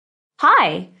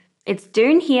Hi, it's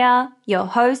Doone here, your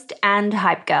host and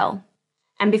hype girl.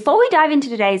 And before we dive into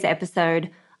today's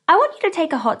episode, I want you to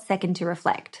take a hot second to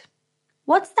reflect.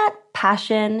 What's that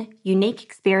passion, unique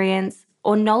experience,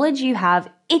 or knowledge you have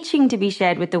itching to be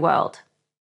shared with the world?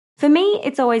 For me,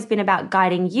 it's always been about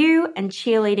guiding you and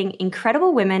cheerleading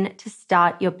incredible women to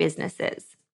start your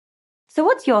businesses. So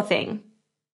what's your thing?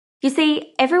 You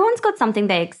see, everyone's got something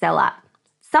they excel at,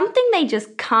 something they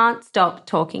just can't stop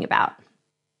talking about.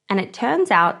 And it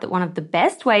turns out that one of the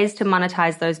best ways to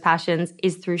monetize those passions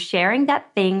is through sharing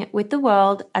that thing with the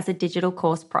world as a digital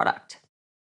course product.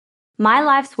 My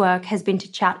life's work has been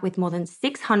to chat with more than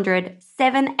 600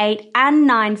 7, 8, and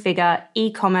 9-figure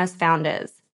e-commerce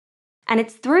founders. And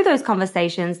it's through those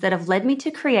conversations that have led me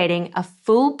to creating a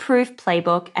foolproof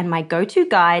playbook and my go-to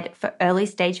guide for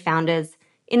early-stage founders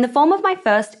in the form of my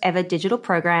first ever digital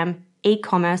program,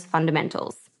 E-commerce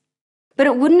Fundamentals. But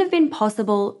it wouldn't have been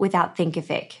possible without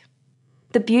Thinkific.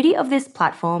 The beauty of this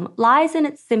platform lies in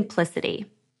its simplicity.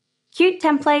 Cute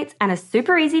templates and a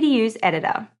super easy to use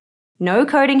editor. No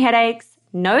coding headaches,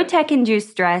 no tech-induced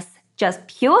stress, just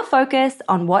pure focus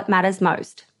on what matters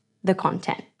most, the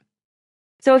content.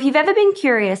 So if you've ever been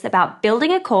curious about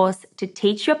building a course to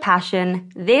teach your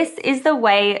passion, this is the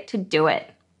way to do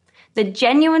it. The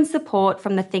genuine support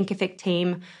from the Thinkific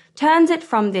team turns it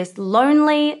from this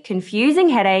lonely, confusing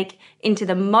headache into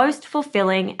the most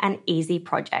fulfilling and easy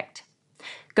project.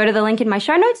 Go to the link in my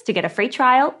show notes to get a free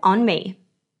trial on me.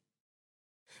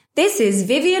 This is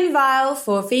Vivian Weyll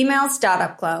for Female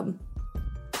Startup Club.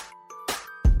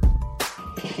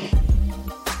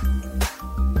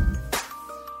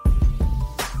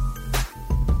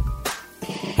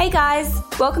 Hey guys,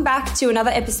 welcome back to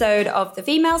another episode of the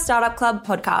Female Startup Club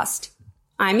podcast.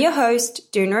 I'm your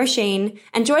host, Doone Roisin,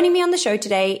 and joining me on the show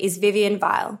today is Vivian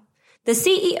Weyll, the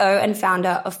CEO and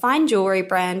founder of fine jewelry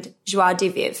brand Joie de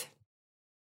Viv.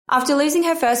 After losing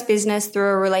her first business through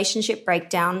a relationship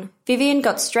breakdown, Vivian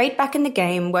got straight back in the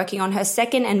game working on her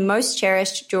second and most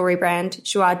cherished jewelry brand,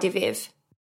 Joie de Viv.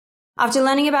 After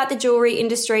learning about the jewelry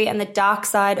industry and the dark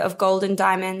side of gold and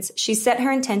diamonds, she set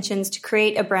her intentions to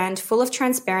create a brand full of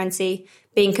transparency,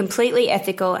 being completely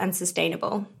ethical and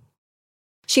sustainable.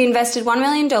 She invested $1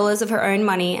 million of her own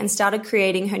money and started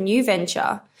creating her new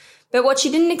venture, but what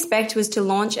she didn't expect was to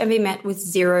launch and be met with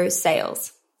zero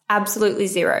sales. Absolutely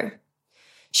zero.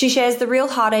 She shares the real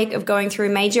heartache of going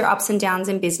through major ups and downs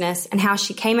in business and how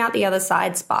she came out the other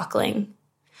side sparkling.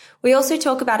 We also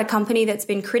talk about a company that's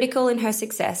been critical in her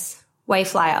success,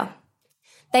 Wayflyer.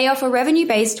 They offer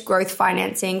revenue-based growth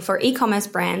financing for e-commerce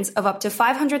brands of up to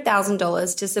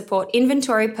 $500,000 to support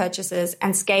inventory purchases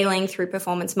and scaling through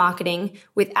performance marketing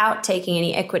without taking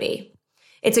any equity.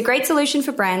 It's a great solution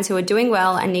for brands who are doing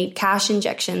well and need cash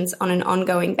injections on an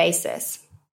ongoing basis.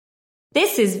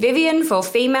 This is Vivian for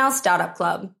Female Startup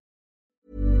Club.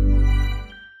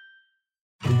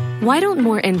 Why don't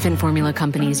more infant formula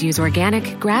companies use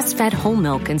organic, grass-fed whole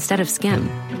milk instead of skim?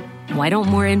 Why don't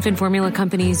more infant formula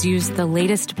companies use the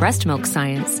latest breast milk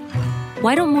science?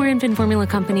 Why don't more infant formula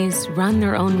companies run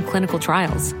their own clinical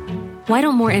trials? Why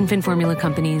don't more infant formula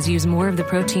companies use more of the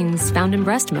proteins found in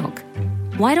breast milk?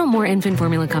 Why don't more infant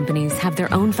formula companies have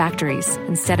their own factories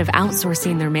instead of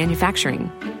outsourcing their manufacturing?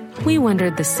 We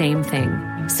wondered the same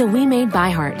thing. So we made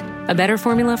ByHeart, a better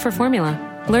formula for formula.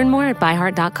 Learn more at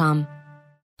byheart.com.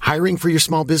 Hiring for your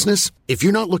small business? If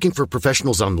you're not looking for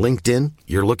professionals on LinkedIn,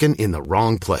 you're looking in the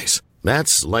wrong place.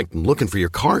 That's like looking for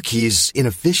your car keys in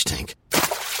a fish tank.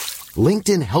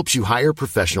 LinkedIn helps you hire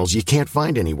professionals you can't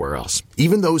find anywhere else,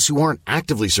 even those who aren't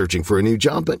actively searching for a new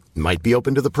job but might be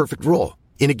open to the perfect role.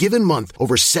 In a given month,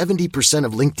 over 70%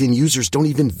 of LinkedIn users don't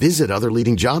even visit other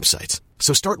leading job sites.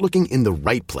 So start looking in the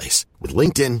right place. With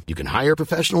LinkedIn, you can hire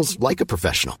professionals like a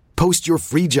professional. Post your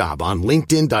free job on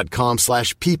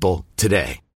linkedin.com/people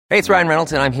today. Hey, it's Ryan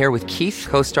Reynolds, and I'm here with Keith,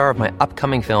 co-star of my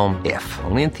upcoming film, If,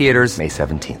 only in theaters May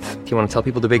 17th. Do you want to tell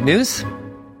people the big news?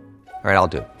 All right, I'll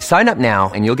do it. Sign up now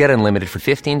and you'll get unlimited for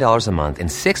 $15 a month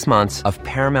and 6 months of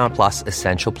Paramount Plus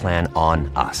Essential Plan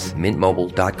on us.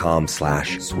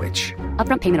 MintMobile.com/switch.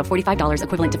 Upfront payment of $45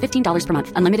 equivalent to $15 per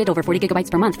month. Unlimited over 40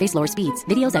 gigabytes per month. Face lower speeds.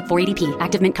 Videos at 480p.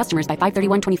 Active Mint customers by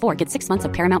 531.24 get 6 months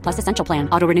of Paramount Plus Essential Plan.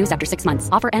 Auto renews after 6 months.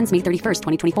 Offer ends May 31st,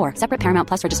 2024. Separate Paramount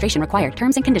Plus registration required.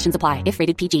 Terms and conditions apply if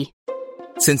rated PG.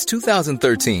 Since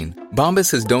 2013,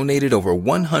 Bombas has donated over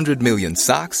 100 million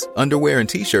socks, underwear, and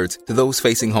T-shirts to those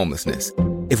facing homelessness.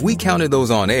 If we counted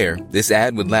those on air, this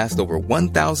ad would last over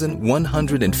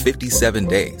 1,157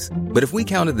 days. But if we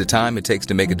counted the time it takes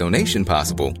to make a donation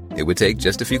possible, it would take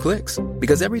just a few clicks.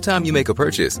 Because every time you make a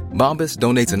purchase, Bombas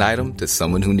donates an item to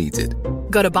someone who needs it.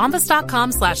 Go to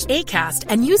bombas.com/ACAST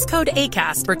and use code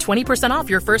ACAST for 20%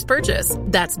 off your first purchase.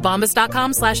 That's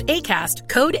bombas.com/ACAST,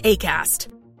 code ACAST.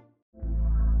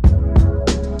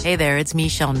 Hey there, it's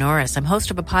Michelle Norris. I'm host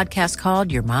of a podcast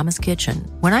called Your Mama's Kitchen.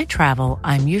 When I travel,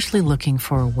 I'm usually looking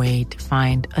for a way to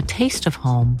find a taste of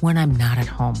home when I'm not at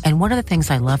home. And one of the things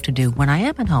I love to do when I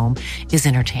am at home is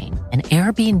entertain. And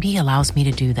Airbnb allows me to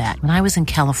do that. When I was in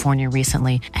California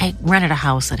recently, I rented a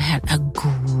house that had a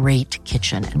great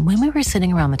kitchen. And when we were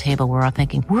sitting around the table, we were all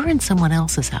thinking, we're in someone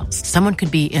else's house. Someone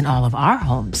could be in all of our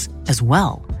homes as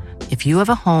well. If you have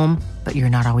a home, but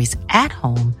you're not always at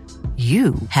home,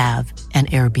 you have an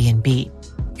Airbnb.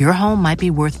 Your home might be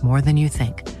worth more than you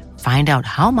think. Find out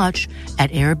how much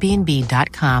at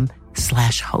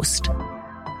airbnb.com/host.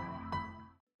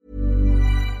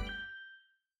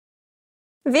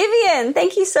 Vivian,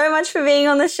 thank you so much for being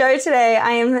on the show today.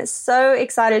 I am so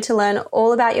excited to learn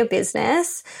all about your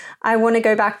business. I want to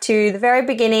go back to the very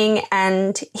beginning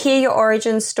and hear your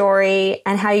origin story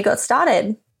and how you got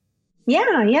started.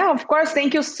 Yeah, of course.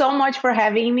 Thank you so much for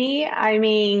having me. I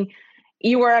mean,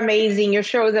 you were amazing. Your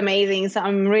show is amazing. So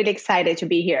I'm really excited to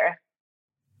be here.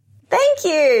 Thank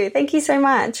you. Thank you so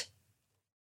much.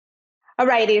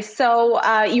 Alrighty. So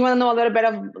you want to know a little bit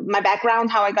of my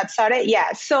background, how I got started?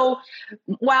 Yeah. So,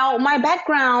 well, my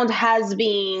background has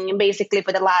been basically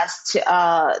for the last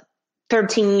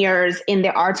 13 years in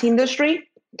the art industry.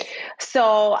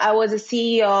 So I was a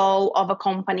CEO of a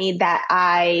company that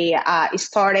I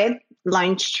started,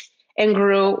 launched, and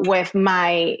grew with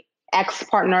my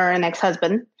ex-partner and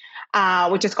ex-husband,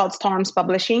 which is called Storms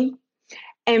Publishing.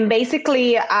 And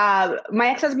basically, my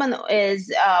ex-husband is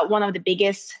one of the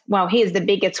biggest, well, he is the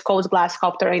biggest cold glass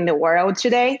sculptor in the world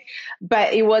today,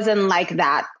 but it wasn't like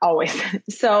that always.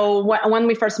 So when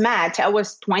we first met, I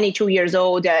was 22 years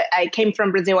old. I came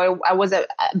from Brazil. I was a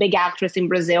big actress in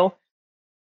Brazil.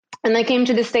 And I came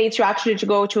to the States to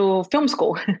go to film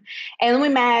school. And we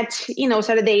met,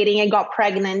 started dating. I got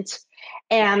pregnant.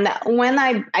 And when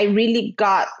I really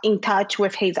got in touch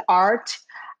with his art,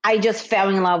 I just fell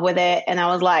in love with it. And I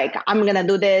was like, I'm going to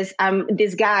do this.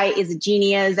 This guy is a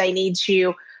genius. I need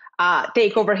to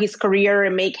take over his career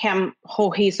and make him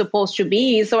who he's supposed to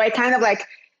be. So I kind of like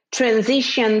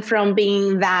transitioned from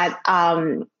being that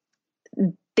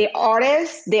the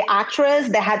artist, the actress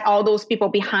that had all those people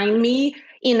behind me,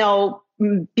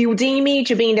 building me,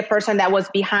 to being the person that was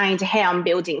behind him,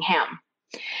 building him.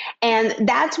 And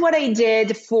that's what I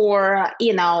did for,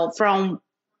 from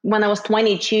when I was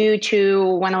 22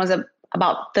 to when I was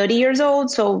about 30 years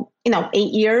old. So,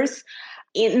 8 years.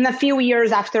 In a few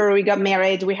years after we got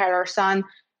married, we had our son.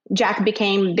 Jack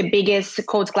became the biggest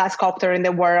cold glass sculptor in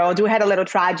the world. We had a little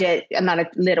tragedy, not a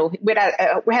little, we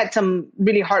had some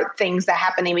really hard things that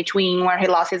happened in between, where he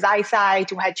lost his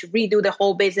eyesight. We had to redo the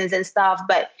whole business and stuff,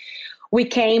 but we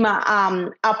came up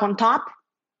on top.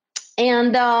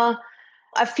 And a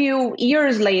few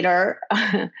years later,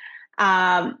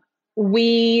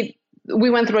 we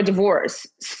went through a divorce.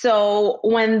 So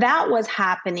when that was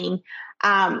happening,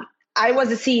 I was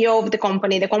the CEO of the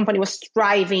company. The company was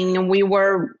thriving, and we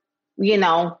were,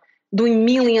 doing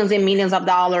millions and millions of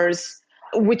dollars,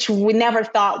 which we never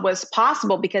thought was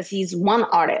possible because he's one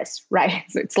artist, right?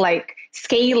 So it's like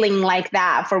scaling like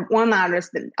that for one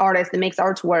artist that makes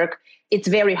artwork. It's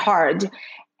very hard.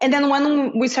 And then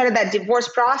when we started that divorce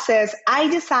process, I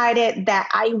decided that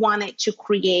I wanted to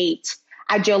create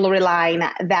a jewelry line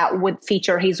that would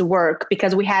feature his work,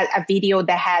 because we had a video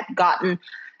that had gotten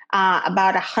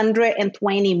about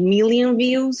 120 million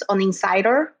views on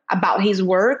Insider about his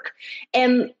work.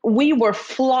 And we were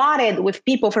flooded with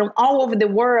people from all over the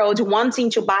world wanting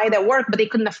to buy that work, but they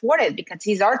couldn't afford it because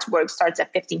his artwork starts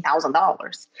at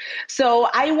 $15,000. So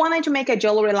I wanted to make a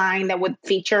jewelry line that would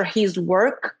feature his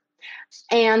work.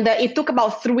 And it took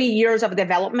about 3 years of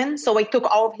development. So I took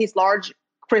all of his large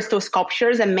crystal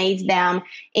sculptures and made them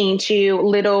into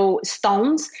little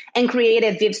stones and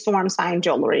created Viv Storms Fine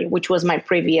Jewelry, which was my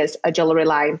previous jewelry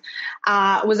line.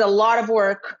 It was a lot of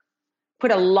work,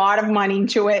 put a lot of money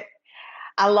into it,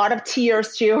 a lot of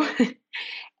tears too.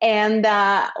 And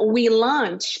we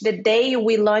launched, the day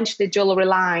we launched the jewelry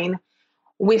line,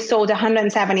 we sold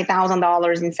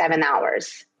 $170,000 in 7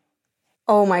 hours.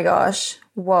 Oh my gosh.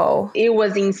 Whoa. It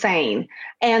was insane.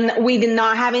 And we did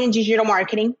not have any digital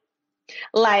marketing.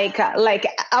 Like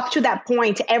up to that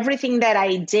point, everything that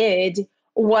I did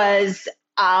was,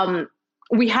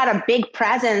 we had a big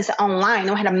presence online.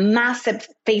 We had a massive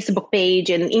Facebook page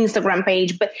and Instagram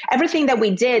page, but everything that we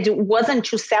did wasn't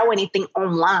to sell anything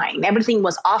online. Everything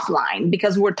was offline,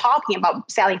 because we're talking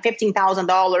about selling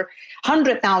 $15,000,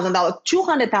 $100,000,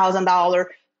 $200,000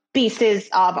 pieces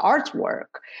of artwork.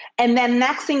 And then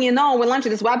next thing you know, we launched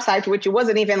this website, which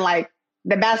wasn't even like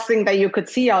the best thing that you could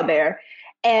see out there.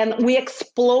 And we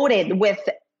exploded with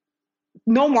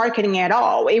no marketing at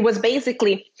all. It was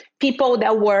basically people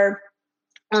that were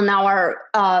on our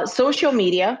social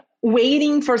media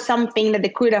waiting for something that they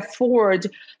could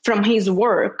afford from his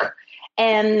work.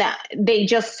 And they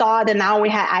just saw that now we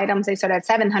had items, they started at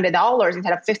 $700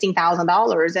 instead of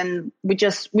 $15,000. And we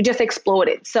just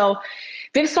exploded. So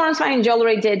Viv Storms Fine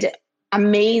Jewelry did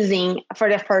amazing for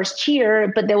the first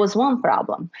year, but there was one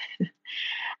problem.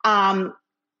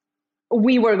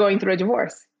 We were going through a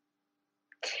divorce.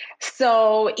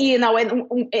 So, and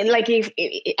like, if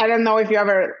I don't know if you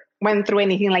ever went through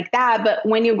anything like that, but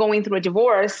when you're going through a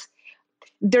divorce,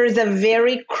 there's a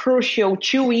very crucial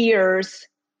 2 years,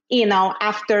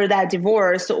 after that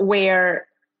divorce where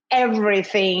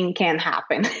everything can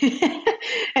happen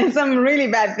and some really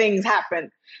bad things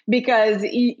happen because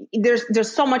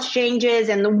there's so much changes,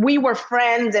 and we were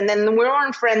friends and then we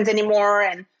weren't friends anymore.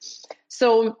 And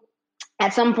so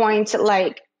at some point,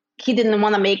 like, he didn't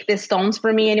want to make the stones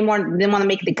for me anymore, didn't want to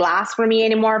make the glass for me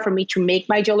anymore, for me to make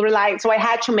my jewelry line. So I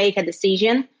had to make a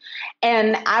decision.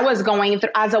 And I was going through,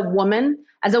 as a woman,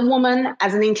 as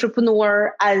an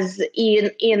entrepreneur, as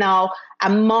a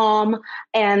mom,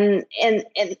 and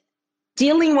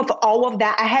dealing with all of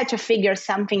that, I had to figure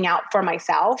something out for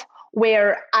myself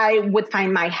where I would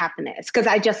find my happiness. Because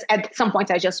at some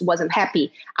point, I just wasn't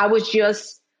happy. I was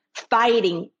just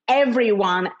fighting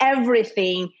everyone,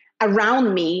 everything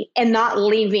around me and not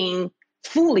living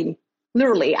fully.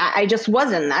 Literally, I just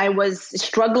wasn't. I was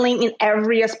struggling in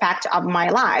every aspect of my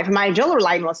life. My jewelry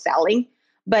line was selling,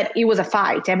 but it was a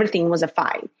fight. Everything was a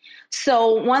fight.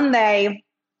 So one day,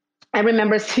 I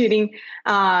remember sitting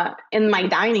in my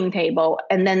dining table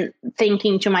and then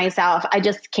thinking to myself, I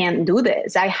just can't do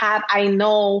this. I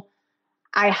know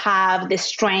I have the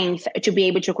strength to be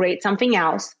able to create something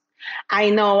else. I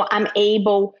know I'm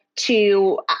able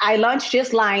to, I launched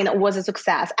this line, was a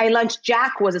success. I launched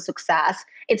Jack, was a success.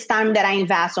 It's time that I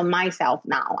invest on myself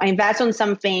now. I invest on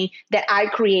something that I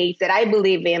create, that I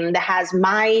believe in, that has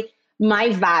my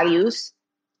values,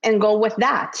 and go with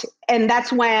that. And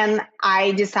that's when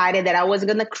I decided that I was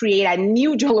going to create a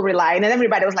new jewelry line. And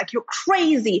everybody was like, you're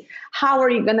crazy. How are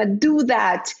you going to do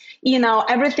that?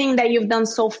 Everything that you've done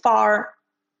so far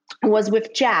was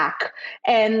with Jack.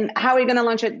 And how are you going to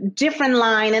launch a different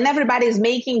line? And everybody's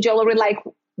making jewelry. Like,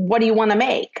 what do you want to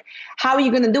make? How are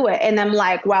you going to do it? And I'm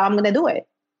like, well, I'm going to do it.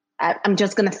 I'm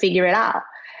just going to figure it out.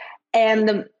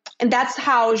 And that's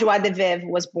how Joie de Viv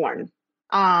was born.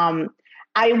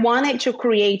 I wanted to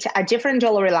create a different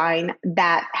jewelry line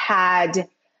that had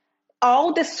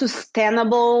all the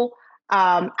sustainable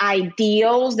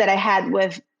ideals that I had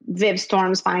with Viv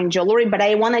Storms Fine Jewelry, but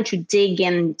I wanted to dig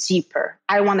in deeper.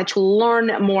 I wanted to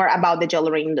learn more about the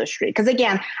jewelry industry. Because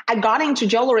again, I got into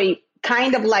jewelry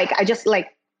kind of like,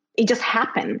 it just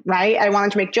happened, right? I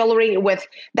wanted to make jewelry with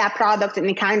that product and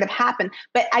it kind of happened.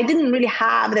 But I didn't really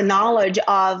have the knowledge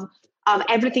of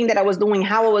everything that I was doing,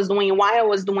 how I was doing, why I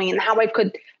was doing, and how I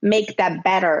could make that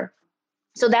better.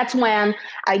 So that's when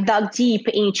I dug deep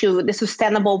into the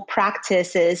sustainable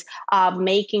practices of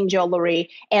making jewelry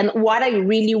and what I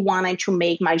really wanted to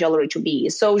make my jewelry to be.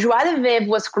 So Joie de Viv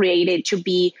was created to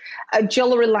be a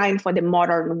jewelry line for the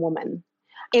modern woman.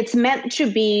 It's meant to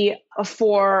be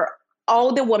for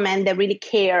all the women that really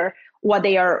care what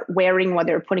they are wearing, what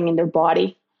they're putting in their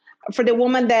body. For the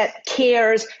woman that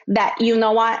cares that, you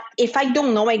know what, if I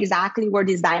don't know exactly where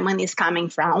this diamond is coming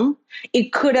from,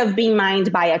 it could have been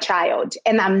mined by a child.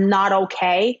 And I'm not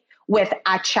okay with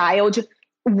a child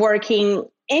working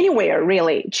anywhere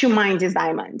really to mine this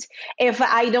diamond. If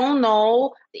I don't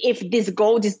know if this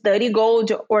gold is dirty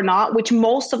gold or not, which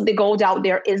most of the gold out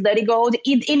there is dirty gold,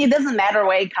 and it doesn't matter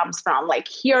where it comes from. Like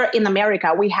here in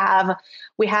America, we have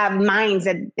mines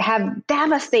that have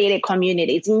devastated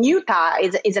communities. In Utah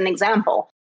is an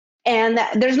example. And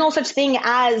there's no such thing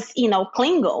as,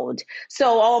 clean gold.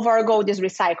 So all of our gold is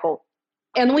recycled.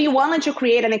 And we wanted to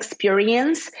create an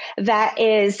experience that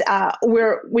is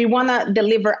where we want to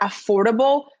deliver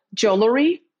affordable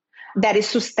jewelry that is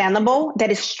sustainable, that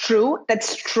is true,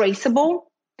 that's traceable,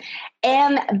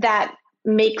 and that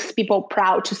makes people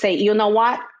proud to say, you know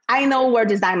what, I know where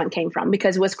this diamond came from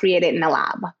because it was created in a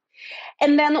lab.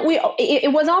 And then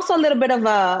it was also a little bit of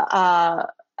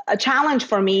a challenge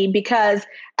for me because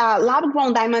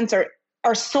lab-grown diamonds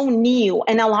are so new,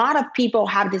 and a lot of people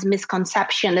have this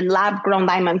misconception that lab-grown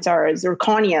diamonds are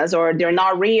zirconias or they're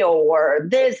not real or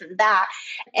this and that.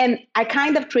 And I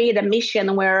kind of created a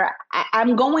mission where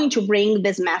I'm going to bring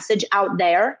this message out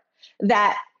there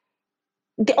that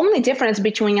the only difference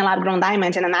between a lab-grown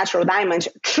diamond and a natural diamond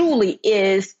truly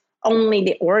is only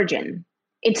the origin.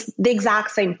 It's the exact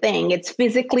same thing. It's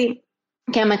physically,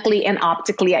 chemically, and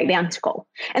optically identical.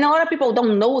 And a lot of people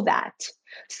don't know that.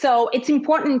 So it's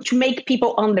important to make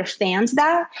people understand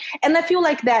that. And I feel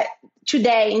like that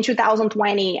today in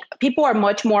 2020, people are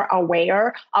much more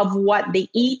aware of what they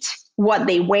eat, what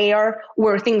they wear,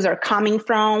 where things are coming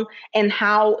from, and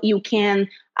how you can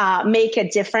make a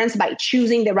difference by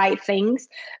choosing the right things.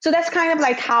 So that's kind of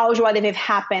like how Joie de Viv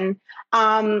happened.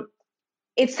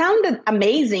 It sounded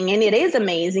amazing, and it is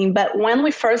amazing. But when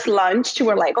we first launched, we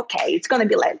were like, okay, it's going to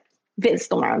be like Viv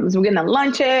Storms. We're going to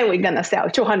launch it. We're going to sell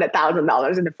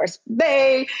 $200,000 in the first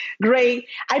day. Great.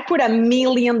 I put $1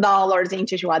 million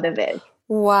into Joie de Viv.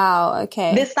 Wow.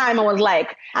 Okay. This time I was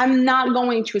like, I'm not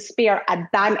going to spare a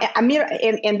dime.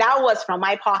 And that was from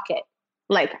my pocket,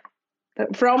 like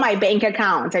from my bank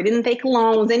account. I didn't take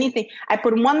loans, anything. I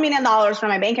put $1 million from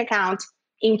my bank account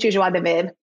into Joie de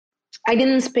Viv. I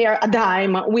didn't spare a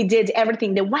dime. We did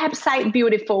everything. The website,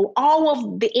 beautiful. All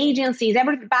of the agencies,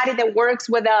 everybody that works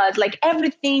with us, like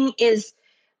everything is,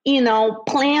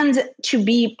 planned to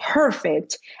be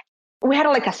perfect. We had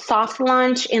like a soft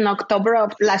launch in October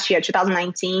of last year,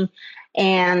 2019,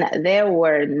 and there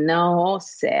were no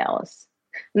sales.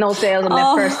 No sales on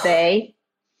the first day.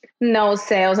 No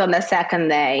sales on the second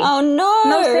day. Oh, no.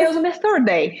 No sales on the third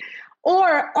day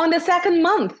or on the second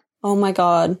month. Oh, my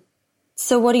God.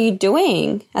 So what are you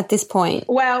doing at this point?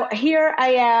 Well, here I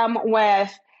am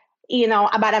with,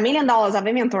 about $1 million of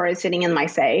inventory sitting in my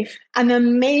safe, an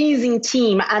amazing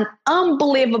team, an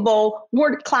unbelievable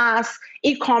world-class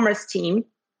e-commerce team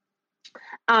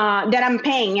that I'm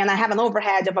paying, and I have an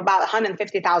overhead of about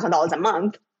 $150,000 a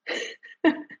month.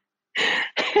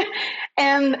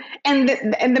 and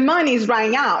the money is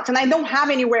running out, and I don't have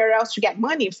anywhere else to get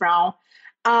money from.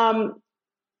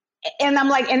 And I'm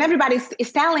like, and everybody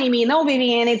is telling me, no,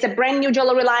 Vivian, it's a brand new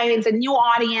jewelry line. It's a new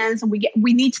audience. We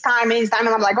need time. And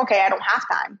I'm like, okay, I don't have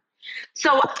time.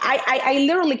 So I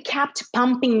literally kept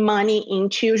pumping money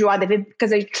into Joie de Viv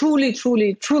because I truly,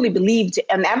 truly, truly believed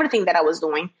in everything that I was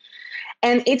doing.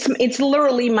 And it's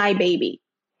literally my baby.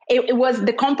 It was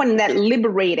the company that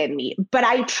liberated me. But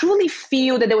I truly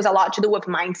feel that there was a lot to do with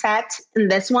mindset in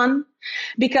this one,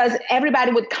 because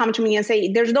everybody would come to me and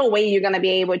say, there's no way you're going to be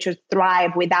able to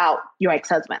thrive without your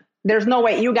ex-husband. There's no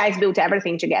way. You guys built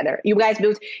everything together. You guys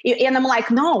built, and I'm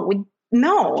like, no.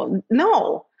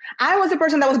 I was the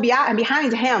person that was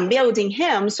behind him, building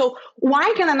him. So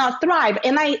why can I not thrive?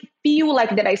 And I feel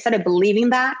like that I started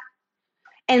believing that.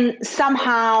 And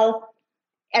somehow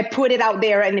I put it out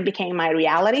there and it became my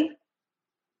reality.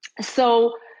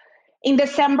 So in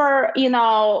December,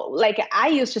 like I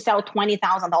used to sell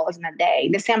 $20,000 in a day.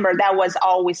 December, that was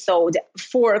always sold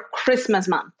for Christmas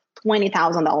month,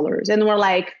 $20,000. And we're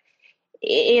like,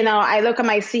 I look at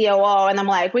my COO and I'm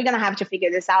like, we're going to have to figure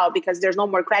this out because there's no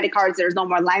more credit cards. There's no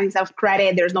more lines of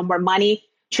credit. There's no more money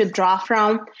to draw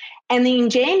from. And in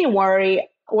January,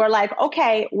 we're like,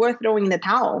 okay, we're throwing the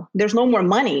towel. There's no more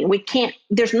money.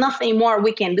 There's nothing more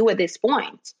we can do at this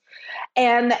point.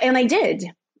 And I did.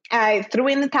 I threw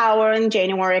in the towel in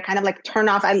January, kind of like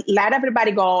I let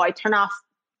everybody go. I turned off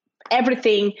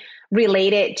everything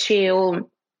related to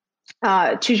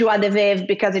Joie de Viv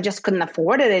because I just couldn't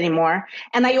afford it anymore.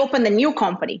 And I opened a new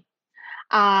company.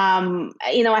 I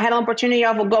had an opportunity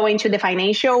of going to the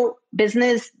financial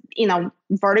business,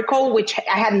 vertical, which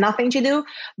I had nothing to do.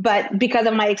 But because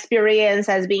of my experience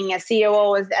as being a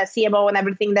COO, as a CMO, and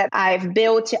everything that I've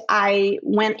built, I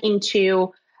went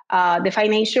into the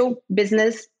financial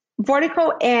business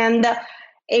vertical. And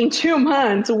in 2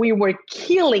 months, we were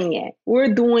killing it.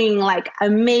 We're doing like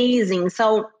amazing.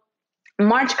 So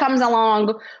March comes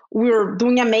along, we're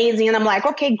doing amazing. And I'm like,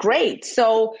 okay, great.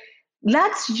 So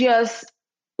let's just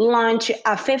launch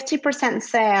a 50%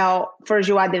 sale for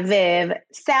Joie de Viv,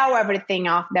 sell everything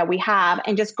off that we have,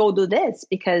 and just go do this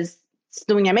because it's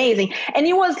doing amazing. And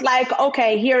it was like,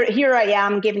 okay, here I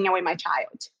am giving away my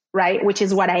child, right? Which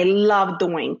is what I love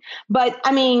doing. But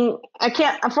I mean, I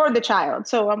can't afford the child,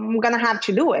 so I'm going to have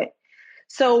to do it.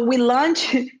 So we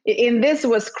launched, and this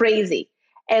was crazy.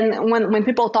 And when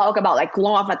people talk about like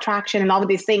law of attraction and all of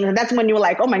these things, that's when you're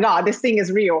like, oh my God, this thing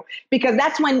is real. Because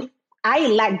that's when I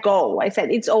let go. I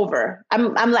said, it's over.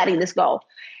 I'm letting this go.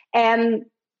 And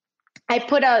I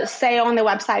put a sale on the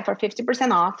website for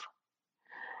 50% off.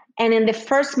 And in the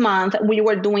first month, we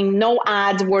were doing no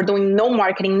ads. We're doing no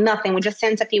marketing, nothing. We just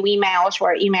sent a few emails to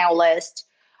our email list.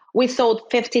 We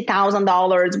sold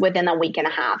 $50,000 within a week and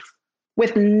a half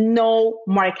with no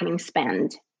marketing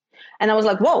spend. And I was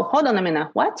like, whoa, hold on a minute.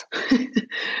 What?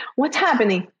 What's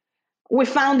happening? We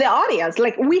found the audience.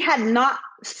 Like we had not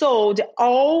sold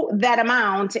all that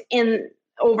amount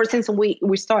since we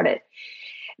started.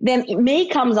 Then May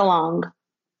comes along,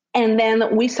 and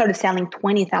then we started selling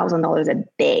 $20,000 a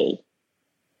day.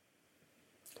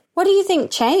 What do you think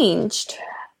changed?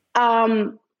 My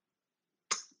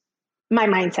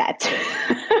mindset.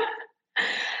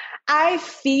 I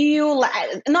feel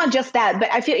like, not just that, but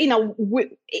I feel,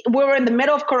 we're in the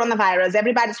middle of coronavirus.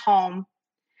 Everybody's home.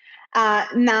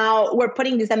 Now we're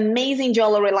putting this amazing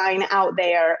jewelry line out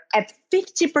there at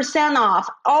 50% off.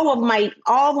 All of my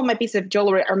pieces of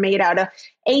jewelry are made out of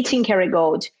 18 karat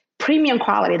gold, premium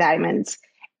quality diamonds.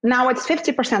 Now it's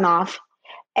 50% off.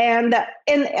 And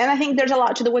I think there's a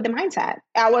lot to do with the mindset.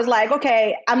 I was like,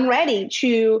 okay, I'm ready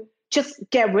to just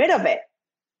get rid of it.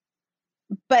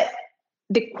 But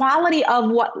the quality of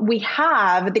what we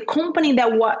have, the company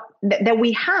that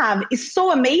we have is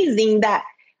so amazing that,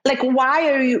 like,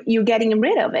 why are you getting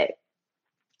rid of it?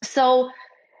 So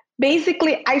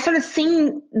basically, I started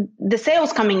seeing the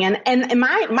sales coming in, and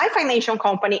my financial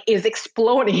company is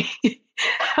exploding.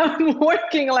 I'm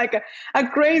working like a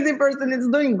crazy person. It's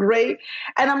doing great.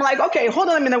 And I'm like, okay, hold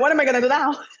on a minute. What am I going to do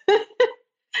now?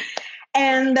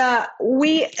 And that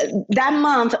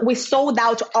month, we sold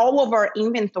out all of our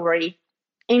inventory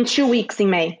in 2 weeks in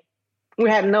May. We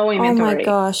had no inventory. Oh my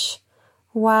gosh.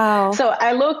 Wow. So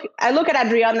I look at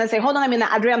Adriana and say, hold on a minute,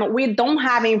 Adriana, we don't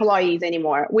have employees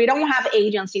anymore. We don't have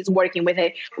agencies working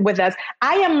with us.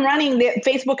 I am running the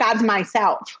Facebook ads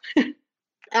myself.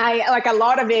 I like a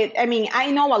lot of it. I mean, I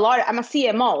know a lot. I'm a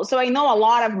CMO, so I know a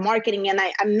lot of marketing and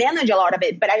I manage a lot of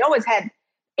it, but I always had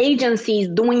agencies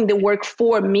doing the work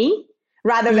for me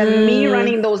rather than me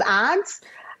running those ads.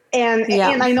 And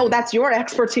I know that's your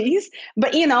expertise,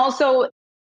 but so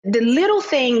the little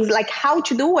things like how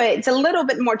to do it, it's a little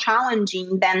bit more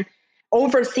challenging than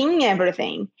overseeing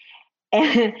everything.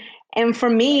 And for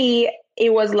me,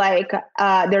 it was like,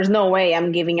 there's no way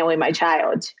I'm giving away my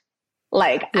child.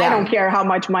 Like, I don't care how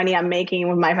much money I'm making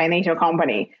with my financial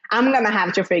company. I'm going to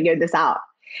have to figure this out.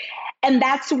 And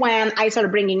that's when I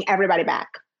started bringing everybody back.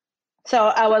 So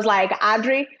I was like,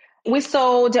 Adri, we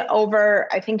sold over,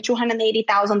 I think,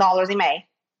 $280,000 in May.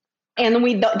 And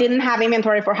we didn't have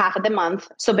inventory for half of the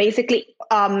month. So basically,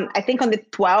 I think on the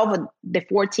 12th or the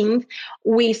 14th,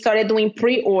 we started doing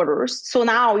pre-orders. So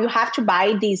now you have to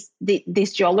buy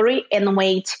this jewelry and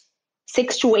wait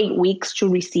 6 to 8 weeks to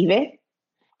receive it.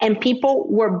 And people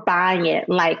were buying it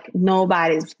like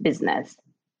nobody's business.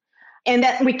 And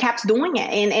then we kept doing it.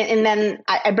 And then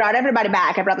I brought everybody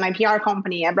back. I brought my PR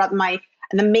company. I brought an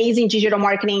amazing digital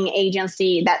marketing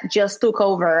agency that just took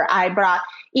over. I brought,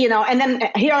 and then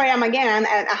here I am again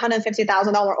at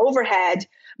 $150,000 overhead,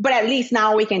 but at least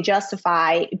now we can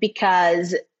justify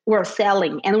because we're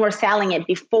selling, and we're selling it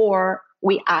before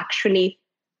we actually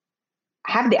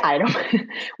have the item,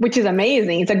 which is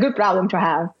amazing. It's a good problem to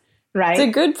have, right? It's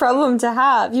a good problem to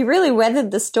have. You really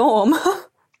weathered the storm.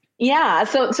 Yeah.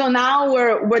 So now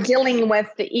we're dealing with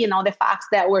the facts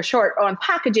that we're short on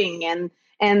packaging and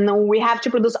we have to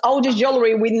produce all this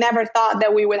jewelry we never thought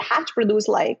that we would have to produce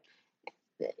like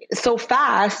so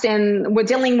fast. And we're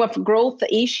dealing with growth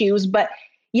issues. But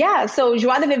yeah, so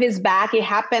Joie de Viv is back. It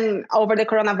happened over the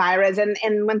coronavirus.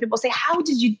 And when people say, how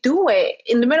did you do it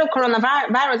in the middle of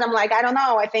coronavirus? I'm like, I don't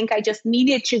know. I think I just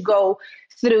needed to go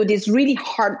through this really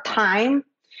hard time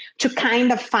to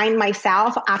kind of find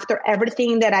myself after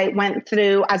everything that I went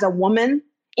through as a woman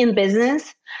in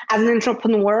business, as an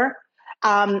entrepreneur.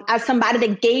 As somebody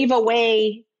that gave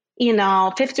away,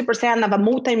 50% of a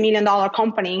multi-million-dollar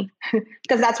company,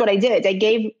 because that's what I did.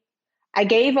 I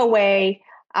gave away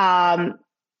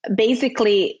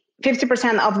basically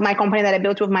 50% of my company that I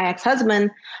built with my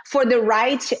ex-husband for the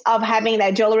right of having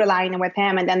that jewelry line with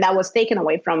him, and then that was taken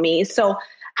away from me. So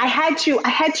I had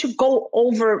to go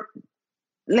over,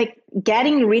 like,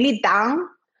 getting really down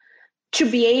to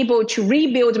be able to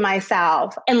rebuild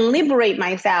myself and liberate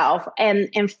myself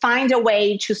and find a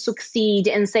way to succeed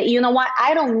and say, you know what,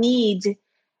 I don't need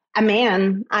a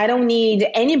man. I don't need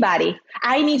anybody.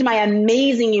 I need my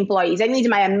amazing employees. I need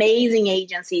my amazing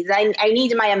agencies. I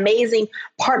need my amazing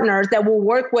partners that will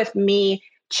work with me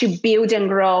to build and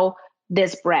grow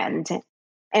this brand.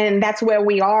 And that's where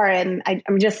we are. And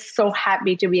I'm just so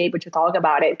happy to be able to talk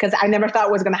about it because I never thought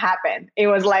it was going to happen. It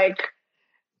was like,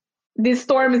 this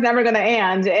storm is never going to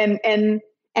end, and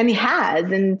it has,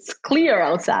 and it's clear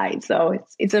outside. So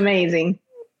it's amazing.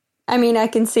 I mean, I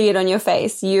can see it on your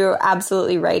face. You're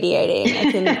absolutely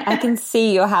radiating. I can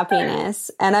see your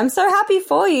happiness, and I'm so happy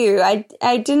for you.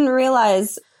 I didn't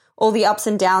realize all the ups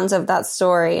and downs of that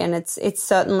story, and it's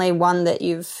certainly one that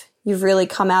you've really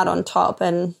come out on top.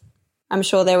 And I'm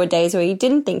sure there were days where you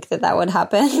didn't think that would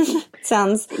happen.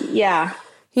 Sounds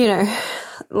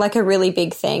like a really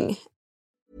big thing.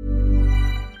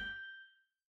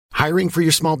 Hiring for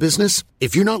your small business?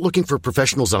 If you're not looking for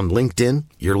professionals on LinkedIn,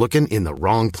 you're looking in the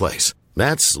wrong place.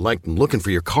 That's like looking for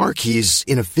your car keys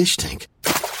in a fish tank.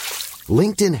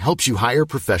 LinkedIn helps you hire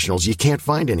professionals you can't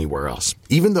find anywhere else,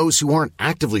 even those who aren't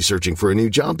actively searching for a new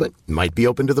job but might be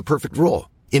open to the perfect role.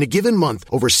 In a given month,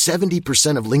 over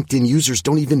 70% of LinkedIn users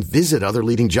don't even visit other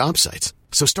leading job sites.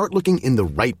 So start looking in the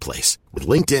right place. With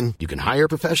LinkedIn, you can hire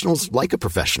professionals like a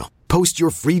professional. Post your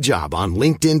free job on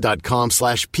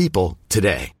linkedin.com/people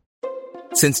today.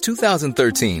 Since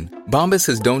 2013, Bombas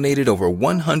has donated over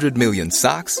 100 million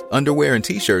socks, underwear, and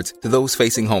T-shirts to those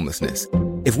facing homelessness.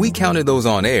 If we counted those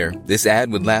on air, this ad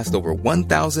would last over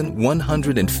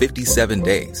 1,157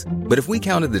 days. But if we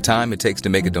counted the time it takes to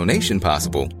make a donation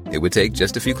possible, it would take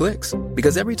just a few clicks.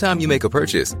 Because every time you make a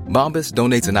purchase, Bombas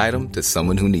donates an item to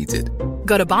someone who needs it.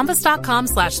 Go to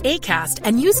bombas.com/ACAST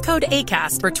and use code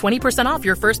ACAST for 20% off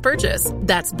your first purchase.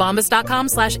 That's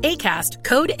bombas.com/ACAST,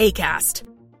 code ACAST.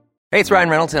 Hey, it's Ryan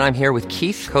Reynolds, and I'm here with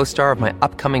Keith, co-star of my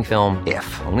upcoming film,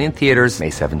 If, only in theaters May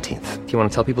 17th. Do you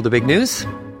want to tell people the big news?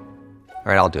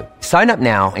 All right, I'll do it. Sign up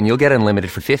now and you'll get unlimited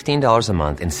for $15 a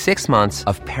month and 6 months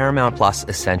of Paramount Plus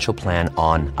Essential Plan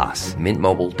on us.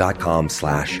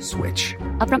 MintMobile.com/switch.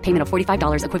 Upfront payment of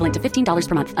 $45 equivalent to $15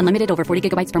 per month. Unlimited over 40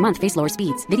 gigabytes per month. Face lower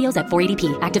speeds. Videos at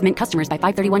 480p. Active Mint customers by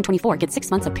 531.24 get 6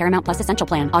 months of Paramount Plus Essential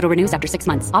Plan. Auto renews after 6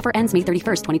 months. Offer ends May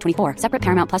 31st, 2024. Separate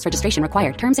Paramount Plus registration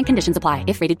required. Terms and conditions apply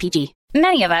if rated PG.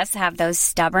 Many of us have those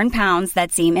stubborn pounds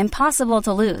that seem impossible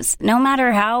to lose, no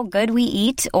matter how good we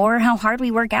eat or how hard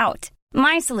we work out.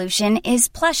 My solution is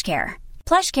PlushCare.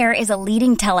 PlushCare is a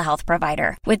leading telehealth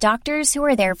provider with doctors who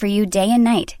are there for you day and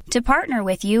night to partner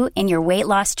with you in your weight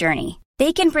loss journey.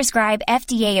 They can prescribe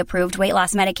FDA-approved weight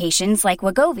loss medications like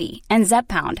Wegovy and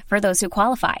Zepbound for those who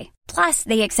qualify. Plus,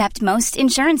 they accept most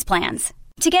insurance plans.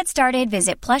 To get started,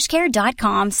 visit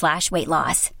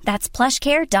plushcare.com/weightloss. That's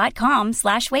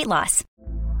plushcare.com/weightloss.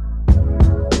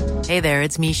 Hey there,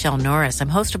 it's Michelle Norris. I'm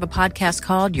host of a podcast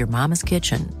called Your Mama's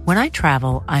Kitchen. When I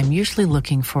travel, I'm usually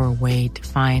looking for a way to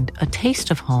find a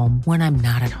taste of home when I'm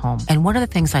not at home. And one of the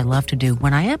things I love to do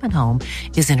when I am at home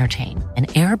is entertain. And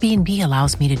Airbnb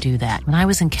allows me to do that. When I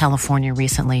was in California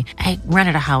recently, I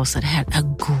rented a house that had a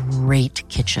great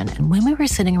kitchen. And when we were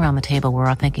sitting around the table, we were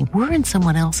all thinking, we're in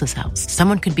someone else's house.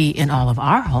 Someone could be in all of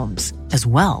our homes as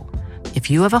well. If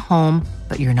you have a home,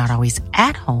 but you're not always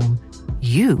at home,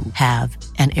 you have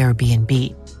an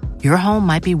Airbnb. Your home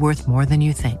might be worth more than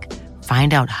you think.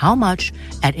 Find out how much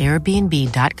at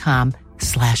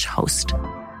airbnb.com/host.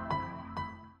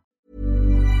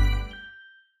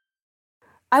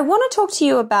 I want to talk to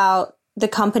you about the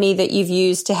company that you've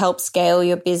used to help scale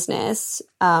your business,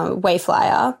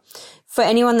 Wayflyer. For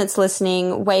anyone that's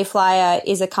listening, Wayflyer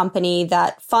is a company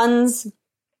that funds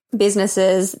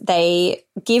businesses. They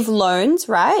give loans,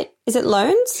 right? Is it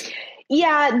loans?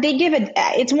 Yeah, they give it.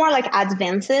 It's more like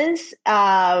advances.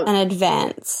 An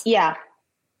advance. Yeah.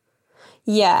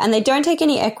 Yeah, and they don't take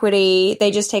any equity. They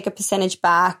just take a percentage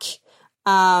back.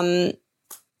 And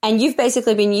you've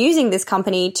basically been using this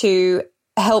company to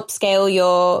help scale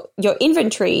your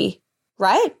inventory,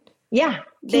 right? Yeah.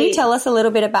 Can you tell us a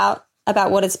little bit about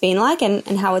what it's been like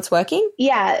and how it's working?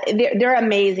 Yeah, they're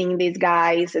amazing, these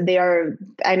guys.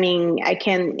 I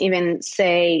can't even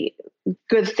say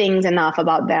good things enough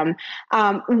about them.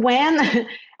 When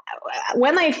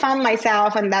I found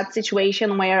myself in that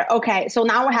situation where, okay, so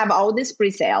now I have all these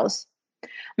pre-sales,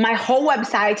 my whole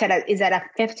website is at a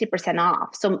 50%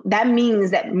 off. So that means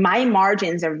that my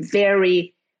margins are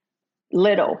very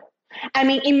little. I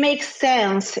mean, it makes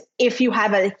sense if you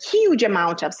have a huge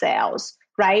amount of sales,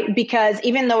 right? Because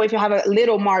even though if you have a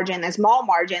little margin, a small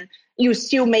margin, you're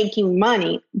still making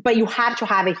money, but you have to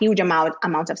have a huge amount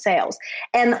of sales.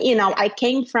 And, I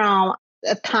came from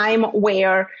a time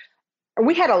where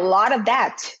we had a lot of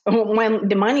debt when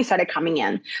the money started coming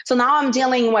in. So now I'm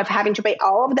dealing with having to pay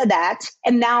all of the debt.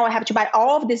 And now I have to buy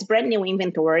all of this brand new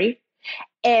inventory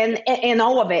and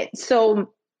all of it.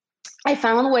 So I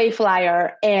found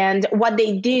Wayflyer, and what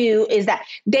they do is that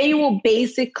they will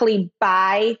basically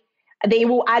they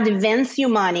will advance you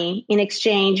money in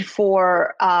exchange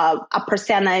for a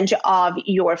percentage of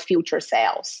your future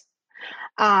sales.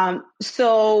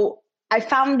 So I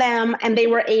found them, and they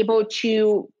were able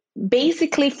to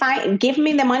basically give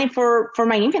me the money for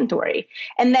my inventory.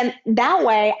 And then that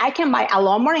way I can buy a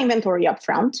lot more inventory up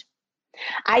front.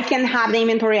 I can have the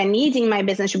inventory I need in my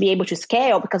business to be able to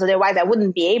scale, because otherwise I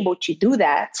wouldn't be able to do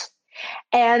that.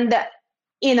 And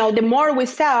the more we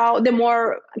sell, the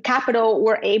more capital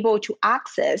we're able to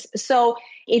access. So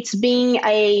it's being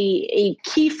a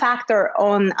key factor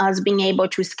on us being able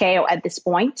to scale at this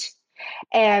point.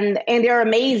 And they're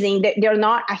amazing. They're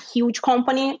not a huge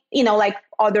company, like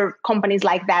other companies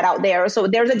like that out there. So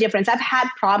there's a difference. I've had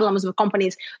problems with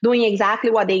companies doing exactly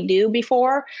what they do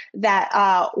before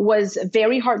that was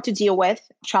very hard to deal with.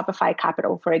 Shopify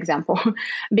Capital, for example,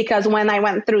 because when I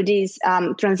went through this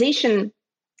transition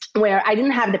where I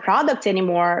didn't have the product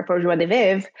anymore for Joie de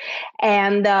Viv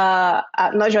and not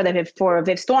Joie de Viv, for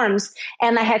Viv Storms,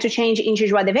 and I had to change into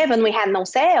Joie de Viv and we had no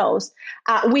sales.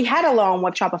 We had a loan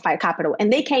with Shopify Capital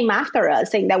and they came after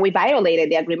us saying that we violated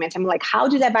the agreement. I'm like, how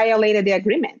did I violate the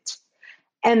agreement?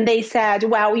 And they said,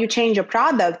 well, you changed your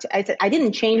product. I said, I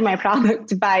didn't change my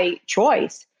product by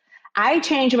choice. I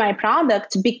changed my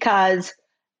product because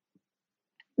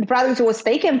the product was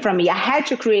taken from me. I had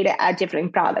to create a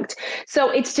different product. So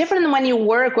it's different when you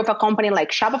work with a company like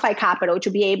Shopify Capital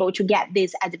to be able to get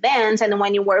this advance, and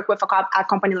when you work with a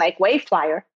company like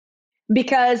Wayflyer,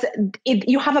 because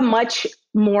you have a much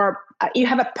more, you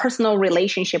have a personal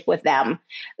relationship with them.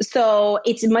 So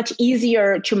it's much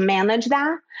easier to manage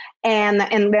that and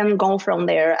then go from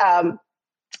there.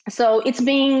 So it's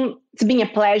been a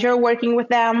pleasure working with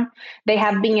them. They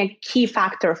have been a key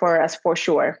factor for us for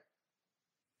sure.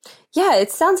 Yeah,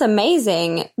 it sounds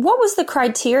amazing. What was the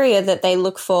criteria that they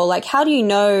look for? Like, how do you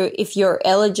know if you're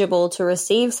eligible to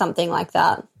receive something like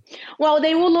that? Well,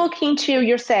 they will look into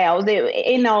your sales.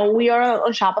 We are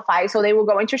on Shopify, so they will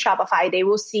go into Shopify. They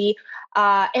will see,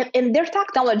 and their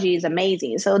technology is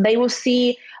amazing. So they will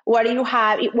see what you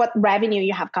have, what revenue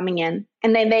you have coming in,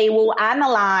 and then they will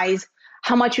analyze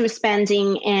how much you're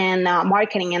spending in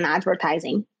marketing and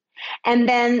advertising. And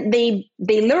then they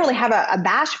literally have a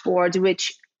dashboard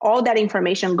which all that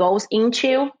information goes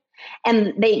into,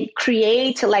 and they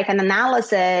create like an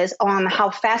analysis on how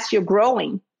fast you're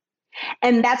growing.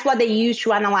 And that's what they use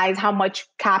to analyze how much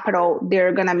capital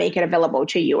they're going to make it available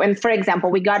to you. And for example,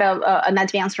 we got an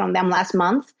advance from them last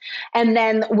month, and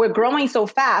then we're growing so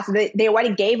fast, they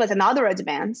already gave us another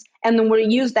advance, and then we'll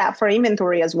use that for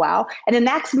inventory as well. And the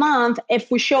next month, if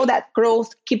we show that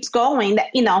growth keeps going,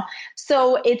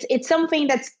 so it's something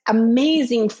that's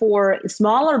amazing for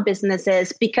smaller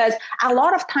businesses, because a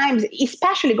lot of times,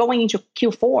 especially going into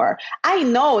Q4, I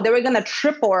know that we're going to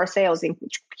triple our sales in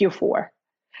Q4.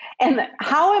 And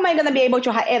how am I going to be able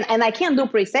to, and I can't do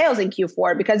pre-sales in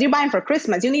Q4 because you're buying for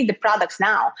Christmas, you need the products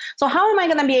now. So how am I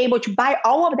going to be able to buy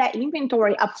all of that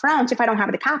inventory up front if I don't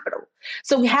have the capital?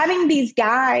 So having these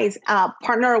guys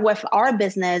partner with our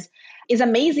business is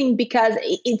amazing, because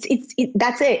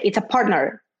that's it. It's a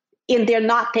partner. And they're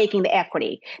not taking the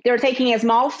equity. They're taking a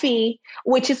small fee,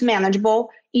 which is manageable,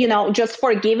 just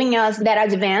for giving us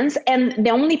that advance. And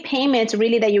the only payment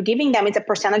really that you're giving them is a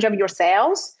percentage of your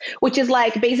sales, which is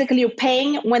like basically you're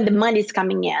paying when the money's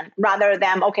coming in, rather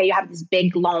than, okay, you have this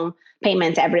big loan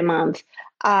payment every month.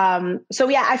 So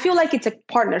yeah, I feel like it's a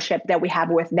partnership that we have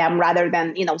with them rather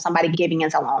than, somebody giving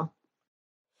us a loan.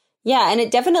 Yeah, and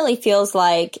it definitely feels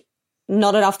like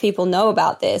not enough people know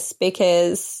about this,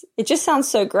 because it just sounds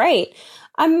so great.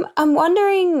 I'm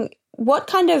wondering what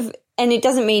kind of, and it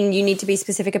doesn't mean you need to be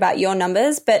specific about your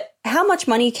numbers, but how much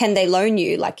money can they loan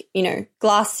you? Like,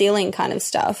 glass ceiling kind of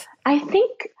stuff. I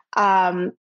think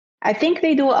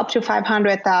they do up to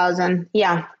 500,000.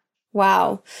 Yeah.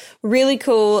 Wow. Really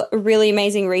cool, really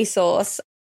amazing resource.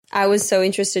 I was so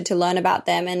interested to learn about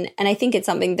them. And I think it's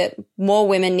something that more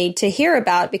women need to hear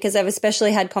about, because I've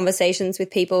especially had conversations with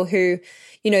people who,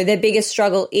 their biggest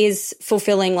struggle is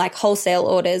fulfilling like wholesale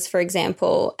orders, for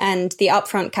example, and the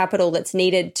upfront capital that's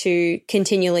needed to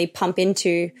continually pump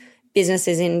into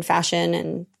businesses in fashion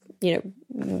and,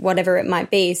 whatever it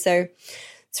might be. So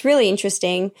it's really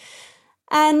interesting.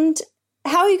 And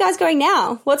how are you guys going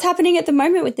now? What's happening at the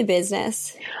moment with the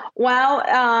business? Well,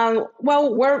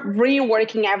 we're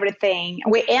reworking everything.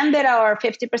 We ended our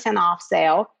 50% off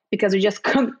sale because we just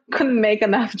couldn't make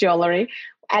enough jewelry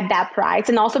at that price.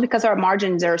 And also because our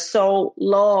margins are so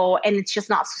low and it's just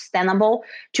not sustainable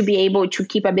to be able to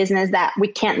keep a business that we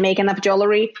can't make enough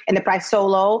jewelry and the price so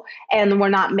low and we're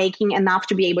not making enough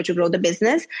to be able to grow the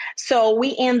business. So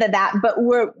we ended that, but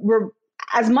we're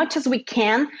as much as we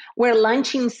can, we're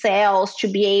launching sales to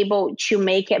be able to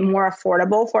make it more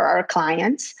affordable for our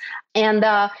clients. And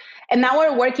now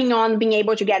we're working on being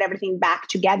able to get everything back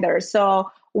together. So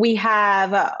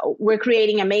we're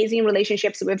creating amazing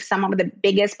relationships with some of the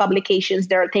biggest publications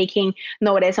that are taking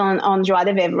notice on Joie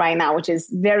de Viv right now, which is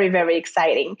very, very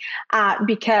exciting.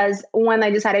 Because when I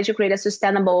decided to create a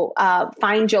sustainable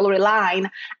fine jewelry line,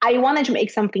 I wanted to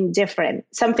make something different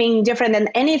than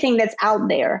anything that's out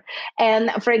there.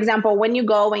 And for example, when you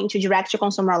go into direct to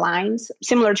consumer lines,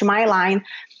 similar to my line,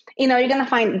 you're going to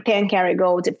find 10 karat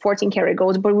gold, 14 karat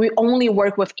gold, but we only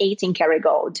work with 18 karat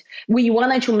gold. We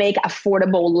wanted to make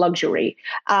affordable luxury.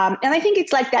 And I think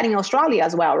it's like that in Australia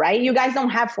as well, right? You guys don't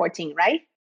have 14, right?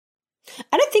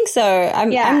 I don't think so.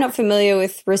 I'm not familiar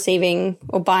with receiving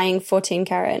or buying 14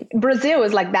 karat. Brazil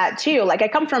is like that too. Like I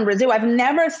come from Brazil. I've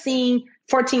never seen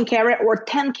 14 karat or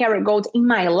 10 karat gold in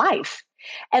my life.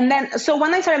 And then, so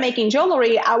when I started making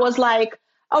jewelry, I was like,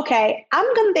 okay,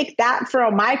 I'm going to take that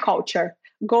from my culture.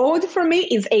 Gold for me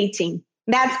is 18.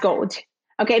 That's gold.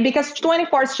 Okay, because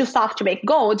 24 is too soft to make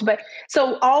gold. But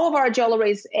so all of our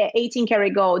jewelry is 18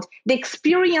 karat gold. The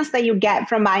experience that you get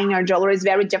from buying our jewelry is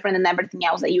very different than everything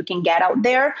else that you can get out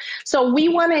there. So we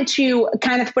wanted to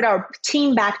kind of put our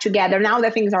team back together now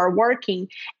that things are working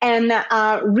and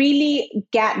really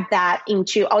get that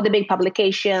into all the big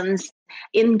publications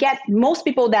and get most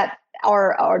people that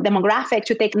are our demographic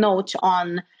to take note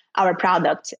on our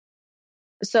product.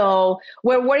 So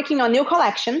we're working on new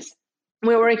collections.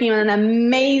 We're working on an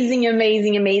amazing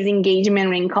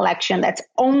engagement ring collection that's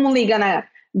only going to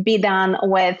be done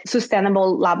with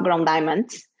sustainable lab-grown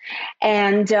diamonds.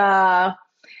 And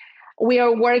we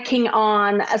are working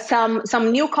on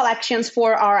some new collections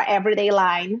for our everyday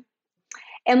line.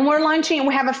 And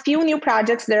we have a few new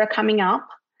projects that are coming up.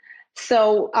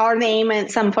 So our name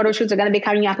and some photo shoots are going to be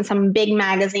coming up in some big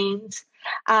magazines.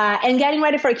 And getting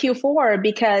ready for Q4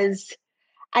 because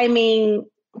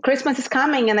Christmas is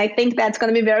coming, and I think that's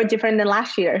going to be very different than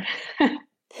last year.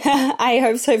 I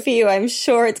hope so for you. I'm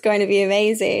sure it's going to be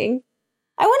amazing.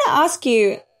 I want to ask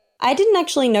you, I didn't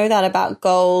actually know that about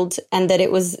gold and that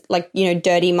it was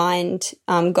dirty mined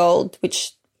gold,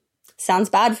 which sounds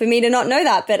bad for me to not know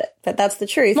that, but that's the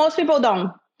truth. Most people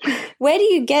don't. Where do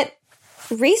you get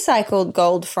recycled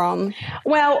gold from?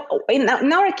 Well, in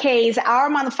our case, our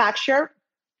manufacturer,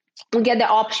 we get the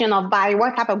option of buying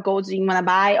what type of gold you want to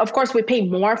buy. Of course, we pay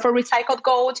more for recycled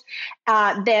gold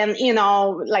than,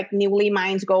 like newly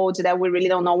mined gold that we really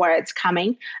don't know where it's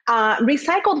coming.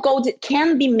 Recycled gold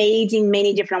can be made in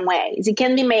many different ways. It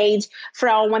can be made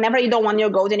from whenever you don't want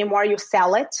your gold anymore, you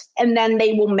sell it, and then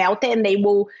they will melt it and they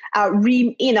will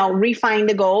refine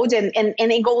the gold, and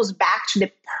it goes back to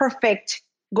the perfect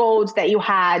gold that you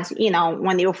had,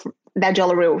 when that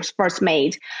jewelry was first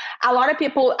made. A lot of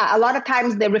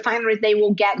times the refineries, they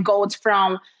will get gold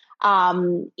from,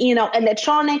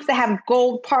 electronics that have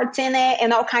gold parts in it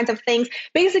and all kinds of things.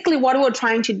 Basically, what we're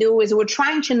trying to do is we're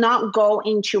trying to not go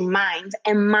into mines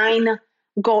and mine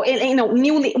gold.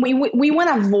 We want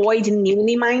to avoid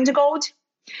newly mined gold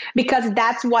because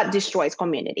that's what destroys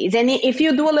communities. And if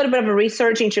you do a little bit of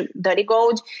research into dirty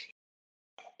gold,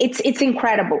 it's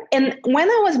incredible. And when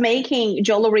I was making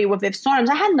jewelry with Viv Storms,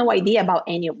 I had no idea about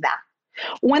any of that.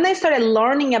 When I started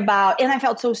learning about, and I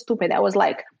felt so stupid, I was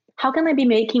like, how can I be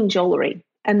making jewelry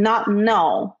and not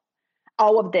know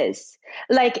all of this?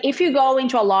 Like if you go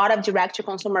into a lot of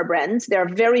direct-to-consumer brands, they're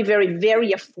very, very,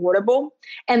 very affordable,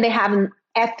 and they have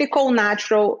ethical,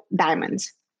 natural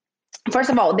diamonds.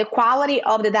 First of all, the quality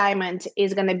of the diamond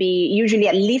is going to be usually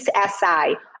at least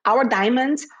SI. Our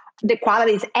diamonds, the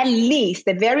quality is at least,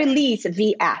 the very least,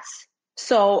 VS.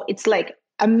 So it's like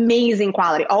amazing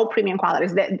quality, all premium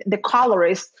qualities. The color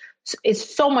is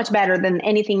so much better than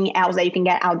anything else that you can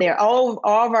get out there. All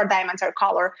of our diamonds are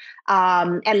color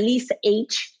at least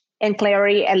H, and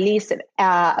clarity at least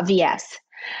VS.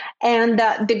 And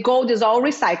the gold is all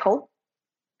recycled.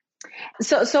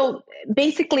 So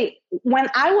basically, when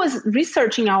I was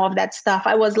researching all of that stuff,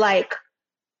 I was like,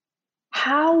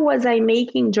 how was I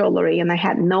making jewelry? And I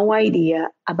had no idea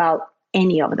about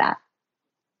any of that.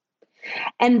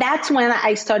 And that's when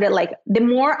I started, like, the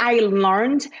more I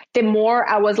learned, the more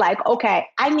I was like, okay,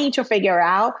 I need to figure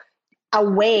out a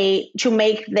way to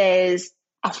make this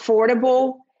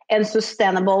affordable and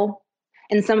sustainable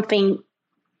and something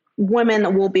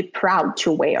women will be proud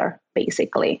to wear,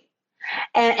 basically.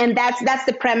 And that's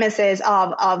the premises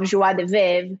of Joie de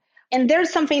Viv. And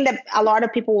there's something that a lot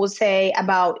of people will say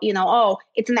about,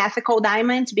 it's an ethical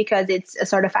diamond because it's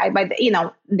certified by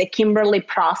the Kimberley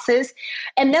process.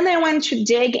 And then I went to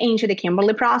dig into the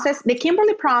Kimberley process. The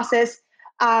Kimberley process,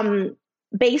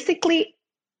 basically,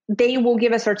 they will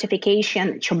give a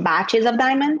certification to batches of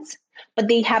diamonds, but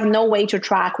they have no way to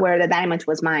track where the diamond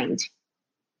was mined.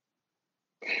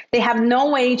 They have no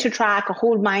way to track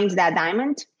who mined that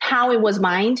diamond, how it was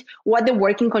mined, what the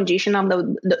working condition of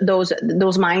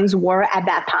those mines were at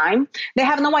that time. They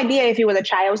have no idea if it was a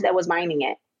child that was mining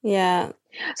it. Yeah.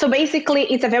 So basically,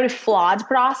 it's a very flawed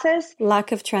process.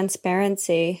 Lack of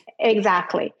transparency.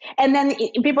 Exactly. And then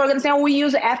people are going to say, oh, we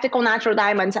use ethical natural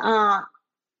diamonds.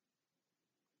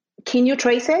 Can you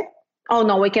trace it? Oh,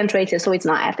 no, we can trace it, so it's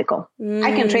not ethical.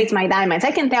 I can trace my diamonds.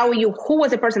 I can tell you who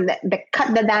was the person that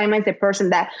cut the diamonds, the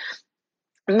person that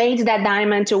made that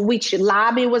diamond, to which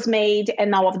lab it was made,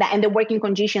 and all of that, and the working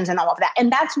conditions and all of that. And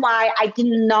that's why I did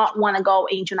not want to go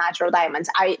into natural diamonds.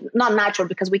 Not natural,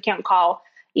 because we can't call,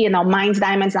 mined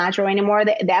diamonds natural anymore.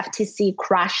 The FTC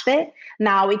crushed it.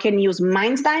 Now we can use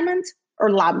mined diamonds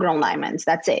or lab-grown diamonds.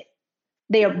 That's it.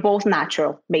 They are both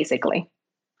natural, basically.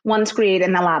 One's created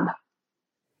in a lab.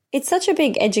 It's such a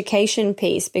big education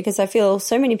piece, because I feel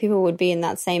so many people would be in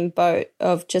that same boat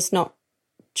of just not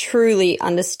truly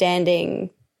understanding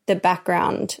the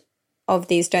background of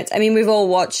these stones. I mean, we've all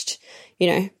watched,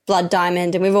 Blood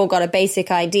Diamond, and we've all got a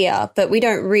basic idea, but we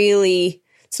don't really,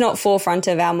 it's not forefront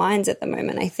of our minds at the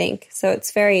moment, I think. So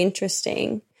it's very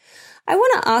interesting. I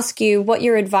want to ask you what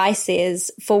your advice is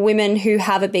for women who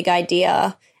have a big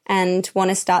idea and want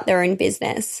to start their own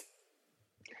business.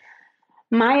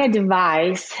 My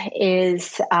advice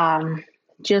is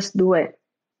just do it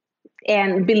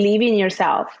and believe in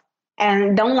yourself,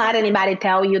 and don't let anybody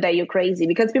tell you that you're crazy,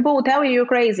 because people will tell you you're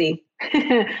crazy.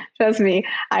 Trust me,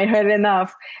 I heard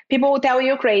enough. People will tell you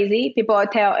you're crazy. People are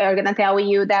going to tell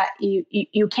you that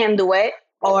you can't do it,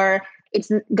 or it's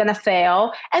going to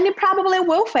fail, and it probably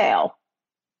will fail,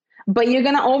 but you're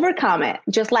going to overcome it,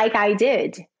 just like I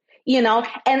did. And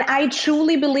I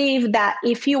truly believe that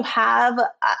if you have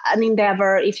an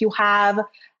endeavor, if you have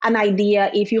an idea,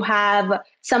 if you have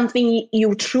something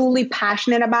you're truly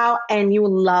passionate about and you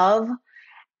love,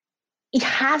 it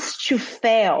has to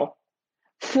fail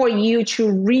for you to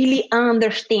really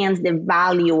understand the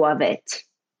value of it.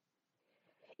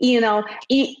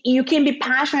 You can be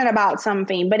passionate about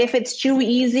something, but if it's too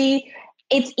easy,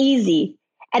 it's easy.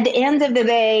 At the end of the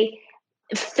day,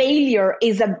 failure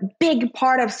is a big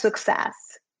part of success.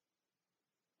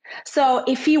 So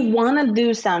if you want to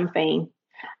do something,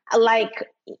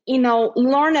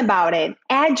 learn about it,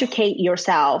 educate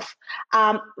yourself,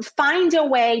 find a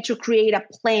way to create a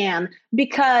plan,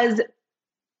 because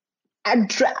an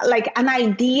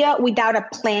idea without a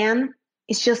plan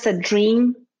is just a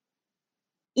dream,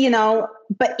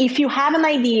 but if you have an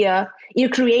idea, you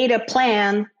create a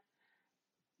plan,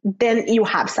 then you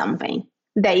have something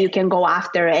that you can go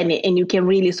after and you can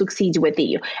really succeed with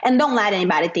you. And don't let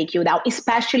anybody take you down,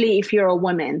 especially if you're a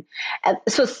woman.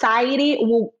 Society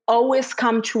will always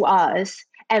come to us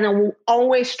and will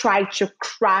always try to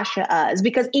crush us,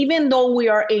 because even though we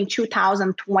are in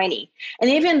 2020, and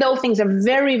even though things are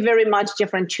very, very much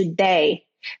different today,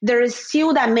 there is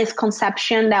still that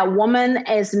misconception that woman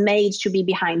is made to be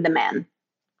behind the man.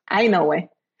 I know it.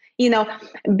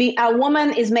 A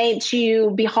woman is made to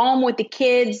be home with the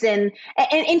kids, and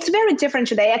it's very different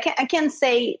today. I can't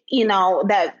say,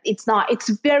 that it's not. It's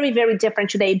very, very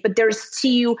different today, but there's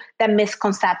still that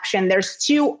misconception. There's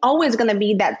still always going to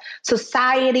be that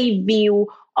society view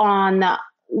on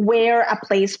where a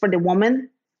place for the woman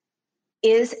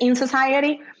is in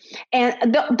society.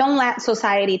 And don't let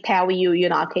society tell you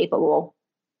you're not capable.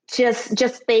 Just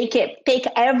take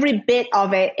every bit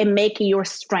of it and make it your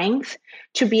strength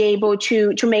to be able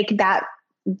to make that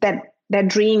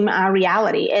dream a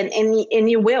reality, and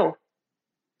you will.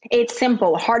 It's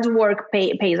simple. Hard work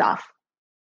pays off.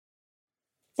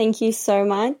 Thank you so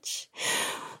much.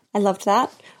 I loved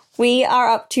that. We are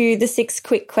up to the 6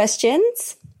 quick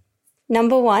questions.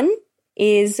 Number 1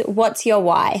 is, what's your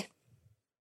why?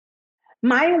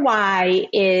 My why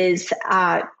is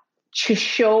to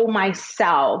show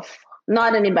myself,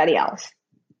 not anybody else,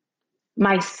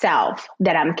 myself,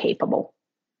 that I'm capable.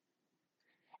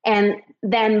 And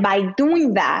then by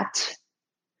doing that,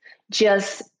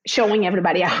 just showing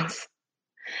everybody else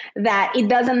that it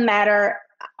doesn't matter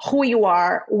who you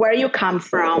are, where you come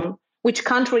from, which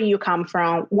country you come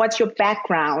from, what's your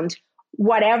background,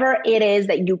 whatever it is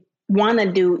that you want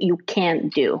to do, you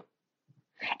can't do.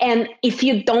 And if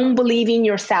you don't believe in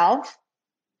yourself,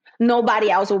 nobody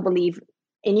else will believe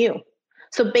in you.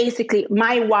 So basically,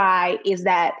 my why is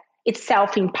that it's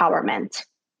self-empowerment.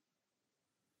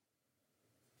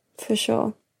 For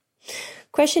sure.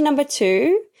 Question number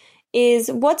 2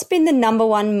 is, what's been the number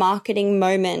 1 marketing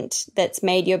moment that's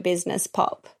made your business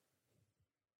pop?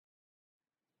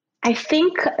 I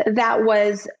think that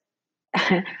was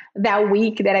that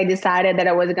week that I decided that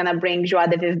I was going to bring Joie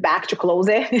de Viv back to close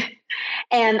it.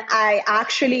 And I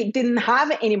actually didn't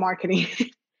have any marketing.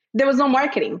 There was no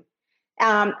marketing.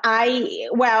 There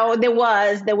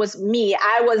was me.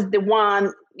 I was the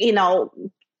one,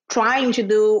 trying to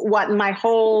do what my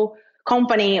whole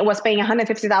company was paying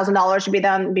 $150,000 to be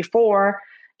done before,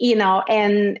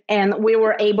 and we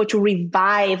were able to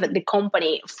revive the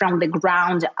company from the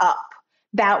ground up.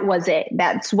 That was it.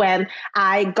 That's when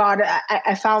I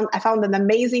found an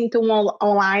amazing tool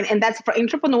online, and that's for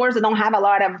entrepreneurs that don't have a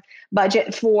lot of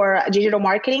budget for digital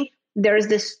marketing. There's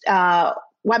this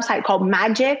website called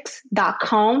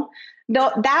magics.com.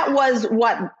 That was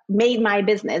what made my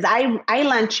business. I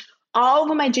launched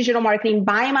all of my digital marketing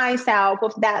by myself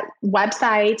with that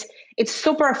website. It's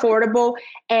super affordable,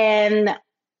 and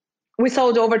we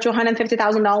sold over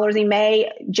 $250,000 in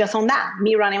May just on that,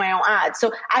 me running my own ads.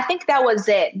 So I think that was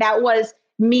it. That was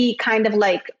me kind of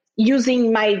like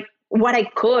using what I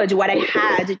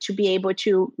had to be able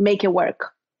to make it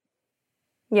work.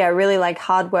 Yeah, really like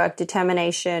hard work,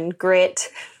 determination, grit,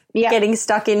 getting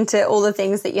stuck into all the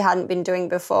things that you hadn't been doing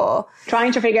before.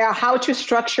 Trying to figure out how to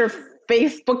structure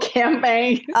Facebook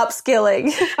campaign.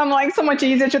 Upskilling. I'm like, so much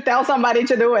easier to tell somebody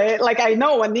to do it. Like, I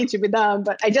know what needs to be done,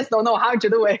 but I just don't know how to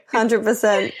do it.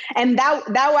 100%. And that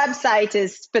website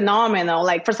is phenomenal.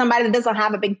 Like, for somebody that doesn't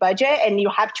have a big budget and you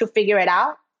have to figure it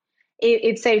out,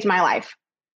 it saved my life.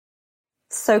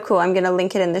 So cool. I'm going to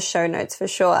link it in the show notes for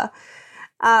sure.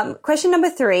 Question number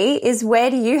 3 is, where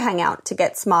do you hang out to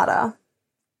get smarter?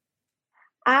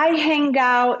 I hang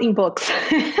out in books.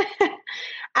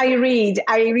 I read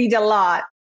a lot.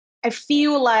 I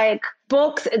feel like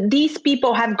books, these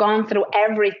people have gone through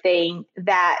everything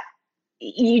that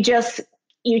you just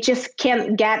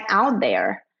can't get out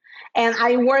there. And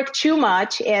I work too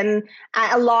much, and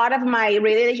a lot of my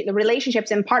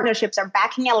relationships and partnerships are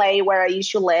back in LA where I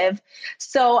used to live.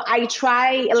 So I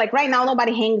try, like right now,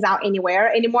 nobody hangs out anywhere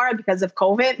anymore because of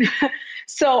COVID.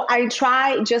 So I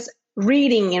try just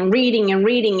reading and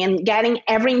getting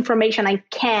every information I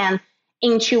can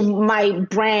into my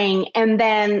brain, and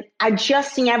then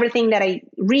adjusting everything that I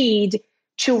read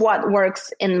to what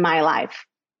works in my life.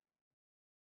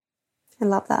 I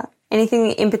love that.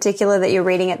 Anything in particular that you're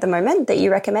reading at the moment that you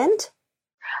recommend?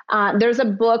 There's a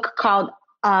book called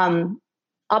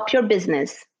Up Your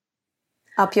Business.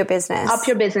 Up Your Business. Up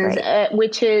Your Business,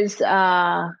 which is,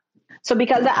 so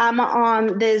because I'm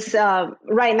on this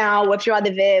right now with Joie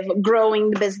de Viv, growing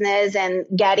the business and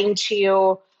getting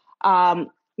to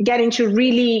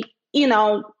really,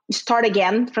 start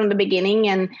again from the beginning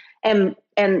and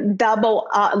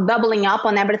doubling up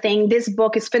on everything. This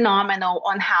book is phenomenal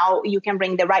on how you can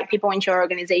bring the right people into your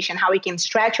organization, how you can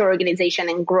stretch your organization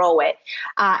and grow it.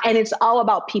 And it's all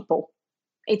about people.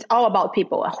 It's all about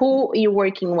people, who you're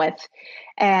working with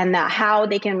and how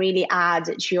they can really add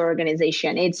to your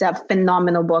organization. It's a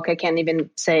phenomenal book. I can't even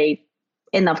say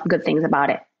enough good things about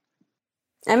it.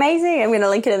 Amazing. I'm going to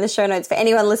link it in the show notes for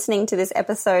anyone listening to this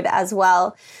episode as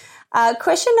well.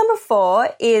 Question number 4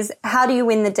 is, how do you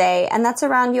win the day? And that's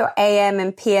around your AM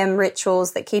and PM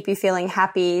rituals that keep you feeling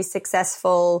happy,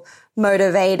 successful,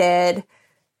 motivated,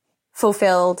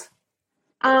 fulfilled.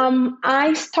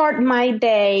 I start my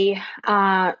day,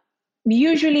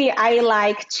 usually I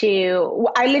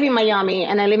live in Miami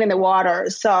and I live in the water.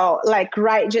 So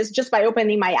just by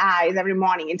opening my eyes every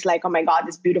morning, it's like, oh my God,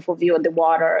 this beautiful view of the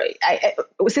water.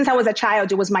 Since I was a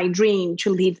child, it was my dream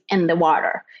to live in the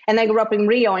water. And I grew up in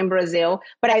Rio in Brazil,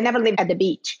 but I never lived at the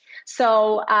beach.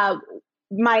 So,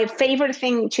 my favorite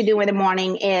thing to do in the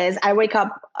morning is I wake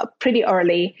up pretty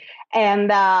early,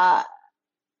 and,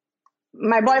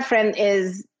 my boyfriend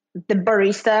is the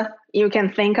barista you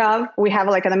can think of. We have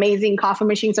like an amazing coffee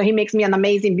machine. So he makes me an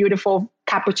amazing, beautiful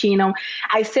cappuccino.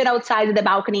 I sit outside the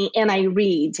balcony and I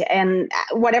read, and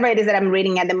whatever it is that I'm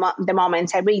reading at the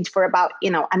moment, I read for about,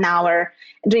 an hour,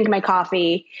 drink my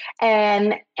coffee.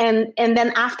 And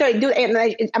then after I do,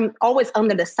 and I'm always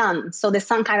under the sun. So the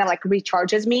sun kind of like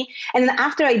recharges me. And then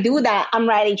after I do that, I'm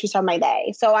ready to start my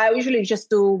day. So I usually just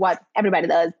do what everybody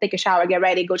does: take a shower, get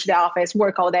ready, go to the office,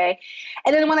 work all day.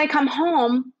 And then when I come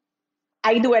home,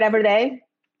 I do it every day.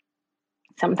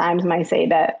 Sometimes I might say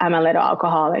that I'm a little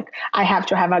alcoholic. I have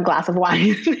to have a glass of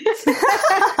wine.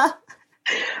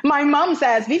 My mom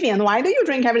says, Vivian, why do you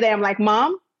drink every day? I'm like,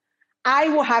 Mom, I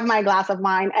will have my glass of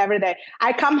wine every day.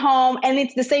 I come home and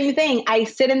it's the same thing. I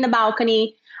sit in the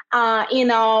balcony,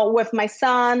 with my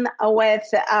son, with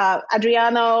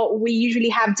Adriano. We usually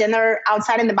have dinner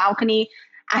outside in the balcony.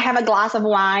 I have a glass of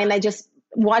wine. I just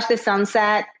watch the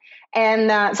sunset.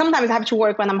 And sometimes I have to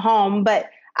work when I'm home, but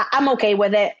I'm okay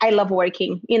with it. I love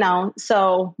working,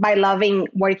 so by loving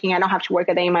working, I don't have to work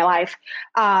a day in my life.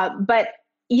 But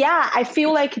yeah, I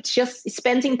feel like it's just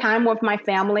spending time with my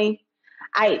family.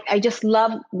 I just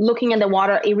love looking at the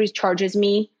water. It recharges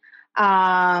me.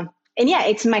 And yeah,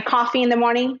 it's my coffee in the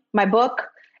morning, my book,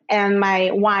 and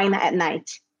my wine at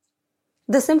night.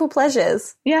 The simple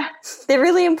pleasures. Yeah. They're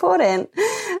really important.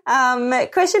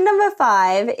 Question number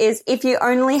 5 is, if you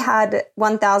only had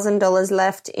 $1,000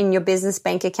 left in your business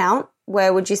bank account,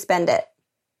 where would you spend it?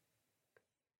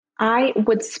 I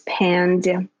would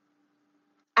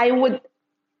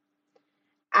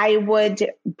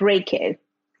break it,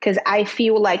 because I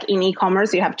feel like in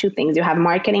e-commerce, you have two things. You have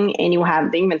marketing and you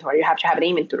have the inventory. You have to have the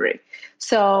inventory.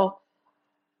 So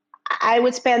I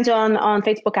would spend on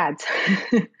Facebook ads.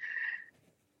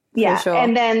 Yeah. Sure.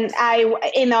 And then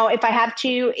if I have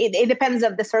to, it depends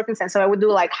of the circumstance. So I would do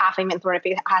like half inventory if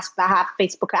it has to have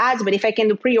Facebook ads. But if I can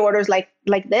do pre-orders like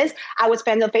this, I would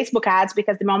spend on Facebook ads,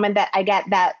 because the moment that I get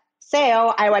that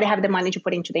sale, I already have the money to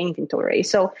put into the inventory.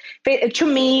 So to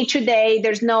me today,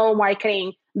 there's no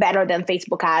marketing better than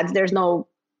Facebook ads. There's no,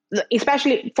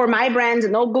 especially for my brands,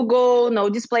 no Google, no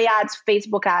display ads,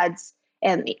 Facebook ads,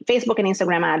 and Facebook and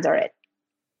Instagram ads are it.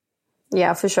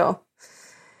 Yeah, for sure.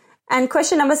 And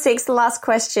question number 6, the last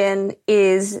question,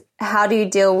 is how do you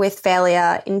deal with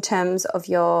failure in terms of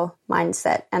your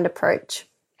mindset and approach?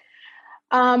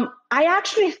 I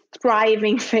actually thrive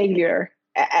in failure.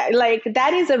 Like,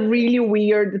 that is a really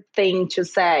weird thing to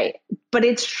say, but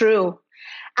it's true.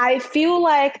 I feel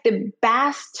like the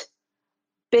best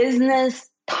business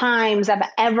times I've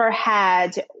ever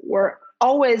had were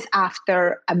always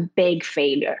after a big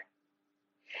failure.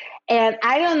 And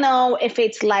I don't know if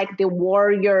it's like the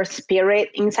warrior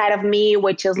spirit inside of me,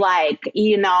 which is like,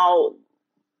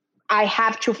 I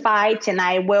have to fight and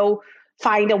I will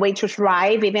find a way to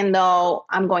thrive, even though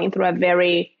I'm going through a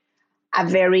very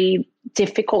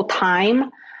difficult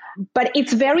time. But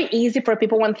it's very easy for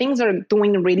people, when things are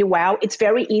doing really well, it's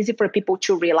very easy for people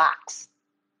to relax.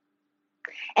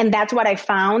 And that's what I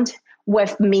found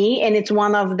with me. And it's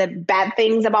one of the bad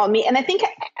things about me. And I think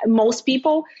most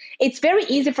people, it's very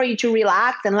easy for you to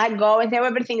relax and let go and say, oh,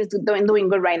 everything is doing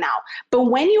good right now. But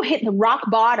when you hit the rock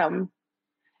bottom,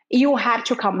 you have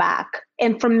to come back.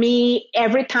 And for me,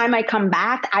 every time I come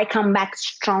back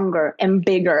stronger and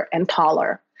bigger and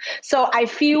taller. So I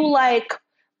feel like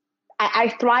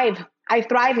I thrive. I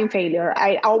thrive in failure.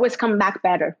 I always come back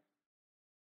better.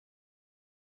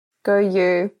 Go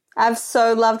you. I've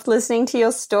so loved listening to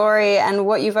your story and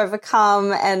what you've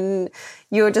overcome, and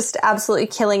you're just absolutely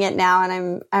killing it now.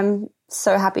 And I'm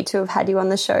so happy to have had you on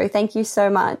the show. Thank you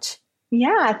so much.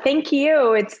 Yeah, thank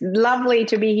you. It's lovely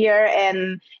to be here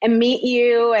and meet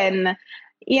you, and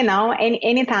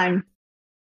anytime.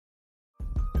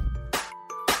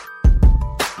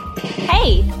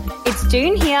 Hey, it's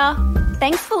June here.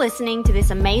 Thanks for listening to this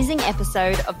amazing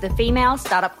episode of the Female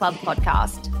Startup Club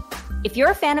podcast. If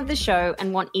you're a fan of the show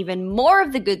and want even more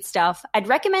of the good stuff, I'd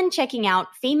recommend checking out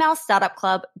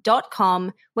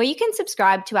femalestartupclub.com, where you can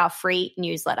subscribe to our free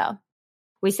newsletter.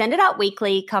 We send it out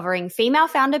weekly, covering female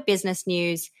founder business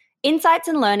news, insights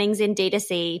and learnings in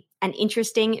D2C, and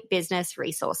interesting business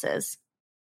resources.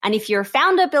 And if you're a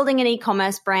founder building an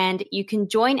e-commerce brand, you can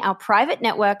join our private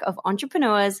network of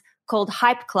entrepreneurs called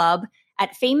Hype Club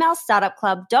at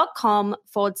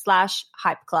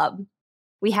femalestartupclub.com/Hype Club.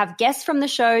 We have guests from the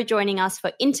show joining us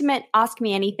for intimate Ask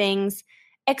Me Anythings,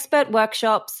 expert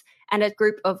workshops, and a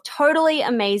group of totally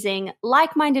amazing,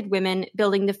 like-minded women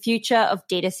building the future of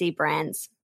D2C brands.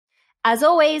 As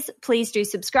always, please do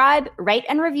subscribe, rate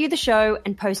and review the show,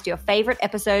 and post your favorite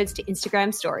episodes to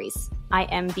Instagram stories. I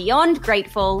am beyond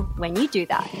grateful when you do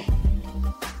that.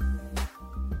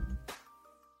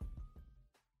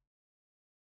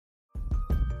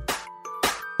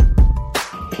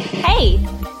 Hey,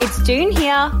 it's June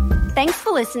here. Thanks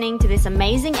for listening to this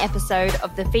amazing episode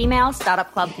of the Female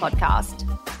Startup Club podcast.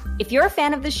 If you're a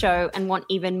fan of the show and want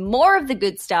even more of the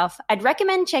good stuff, I'd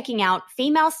recommend checking out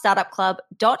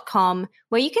femalestartupclub.com,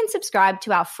 where you can subscribe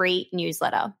to our free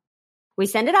newsletter. We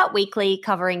send it out weekly,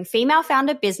 covering female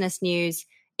founder business news,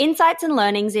 insights and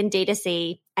learnings in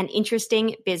D2C, and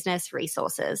interesting business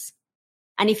resources.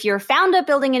 And if you're a founder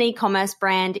building an e-commerce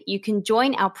brand, you can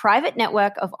join our private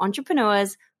network of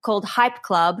entrepreneurs called Hype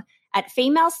Club at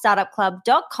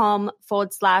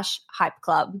femalestartupclub.com/Hype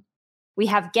Club. We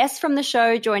have guests from the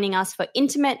show joining us for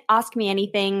intimate Ask Me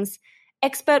Anythings,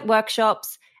 expert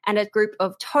workshops, and a group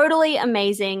of totally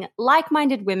amazing,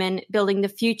 like-minded women building the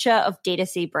future of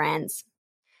D2C brands.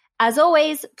 As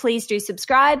always, please do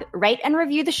subscribe, rate and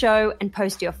review the show, and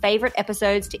post your favorite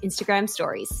episodes to Instagram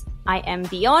stories. I am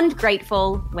beyond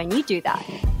grateful when you do that.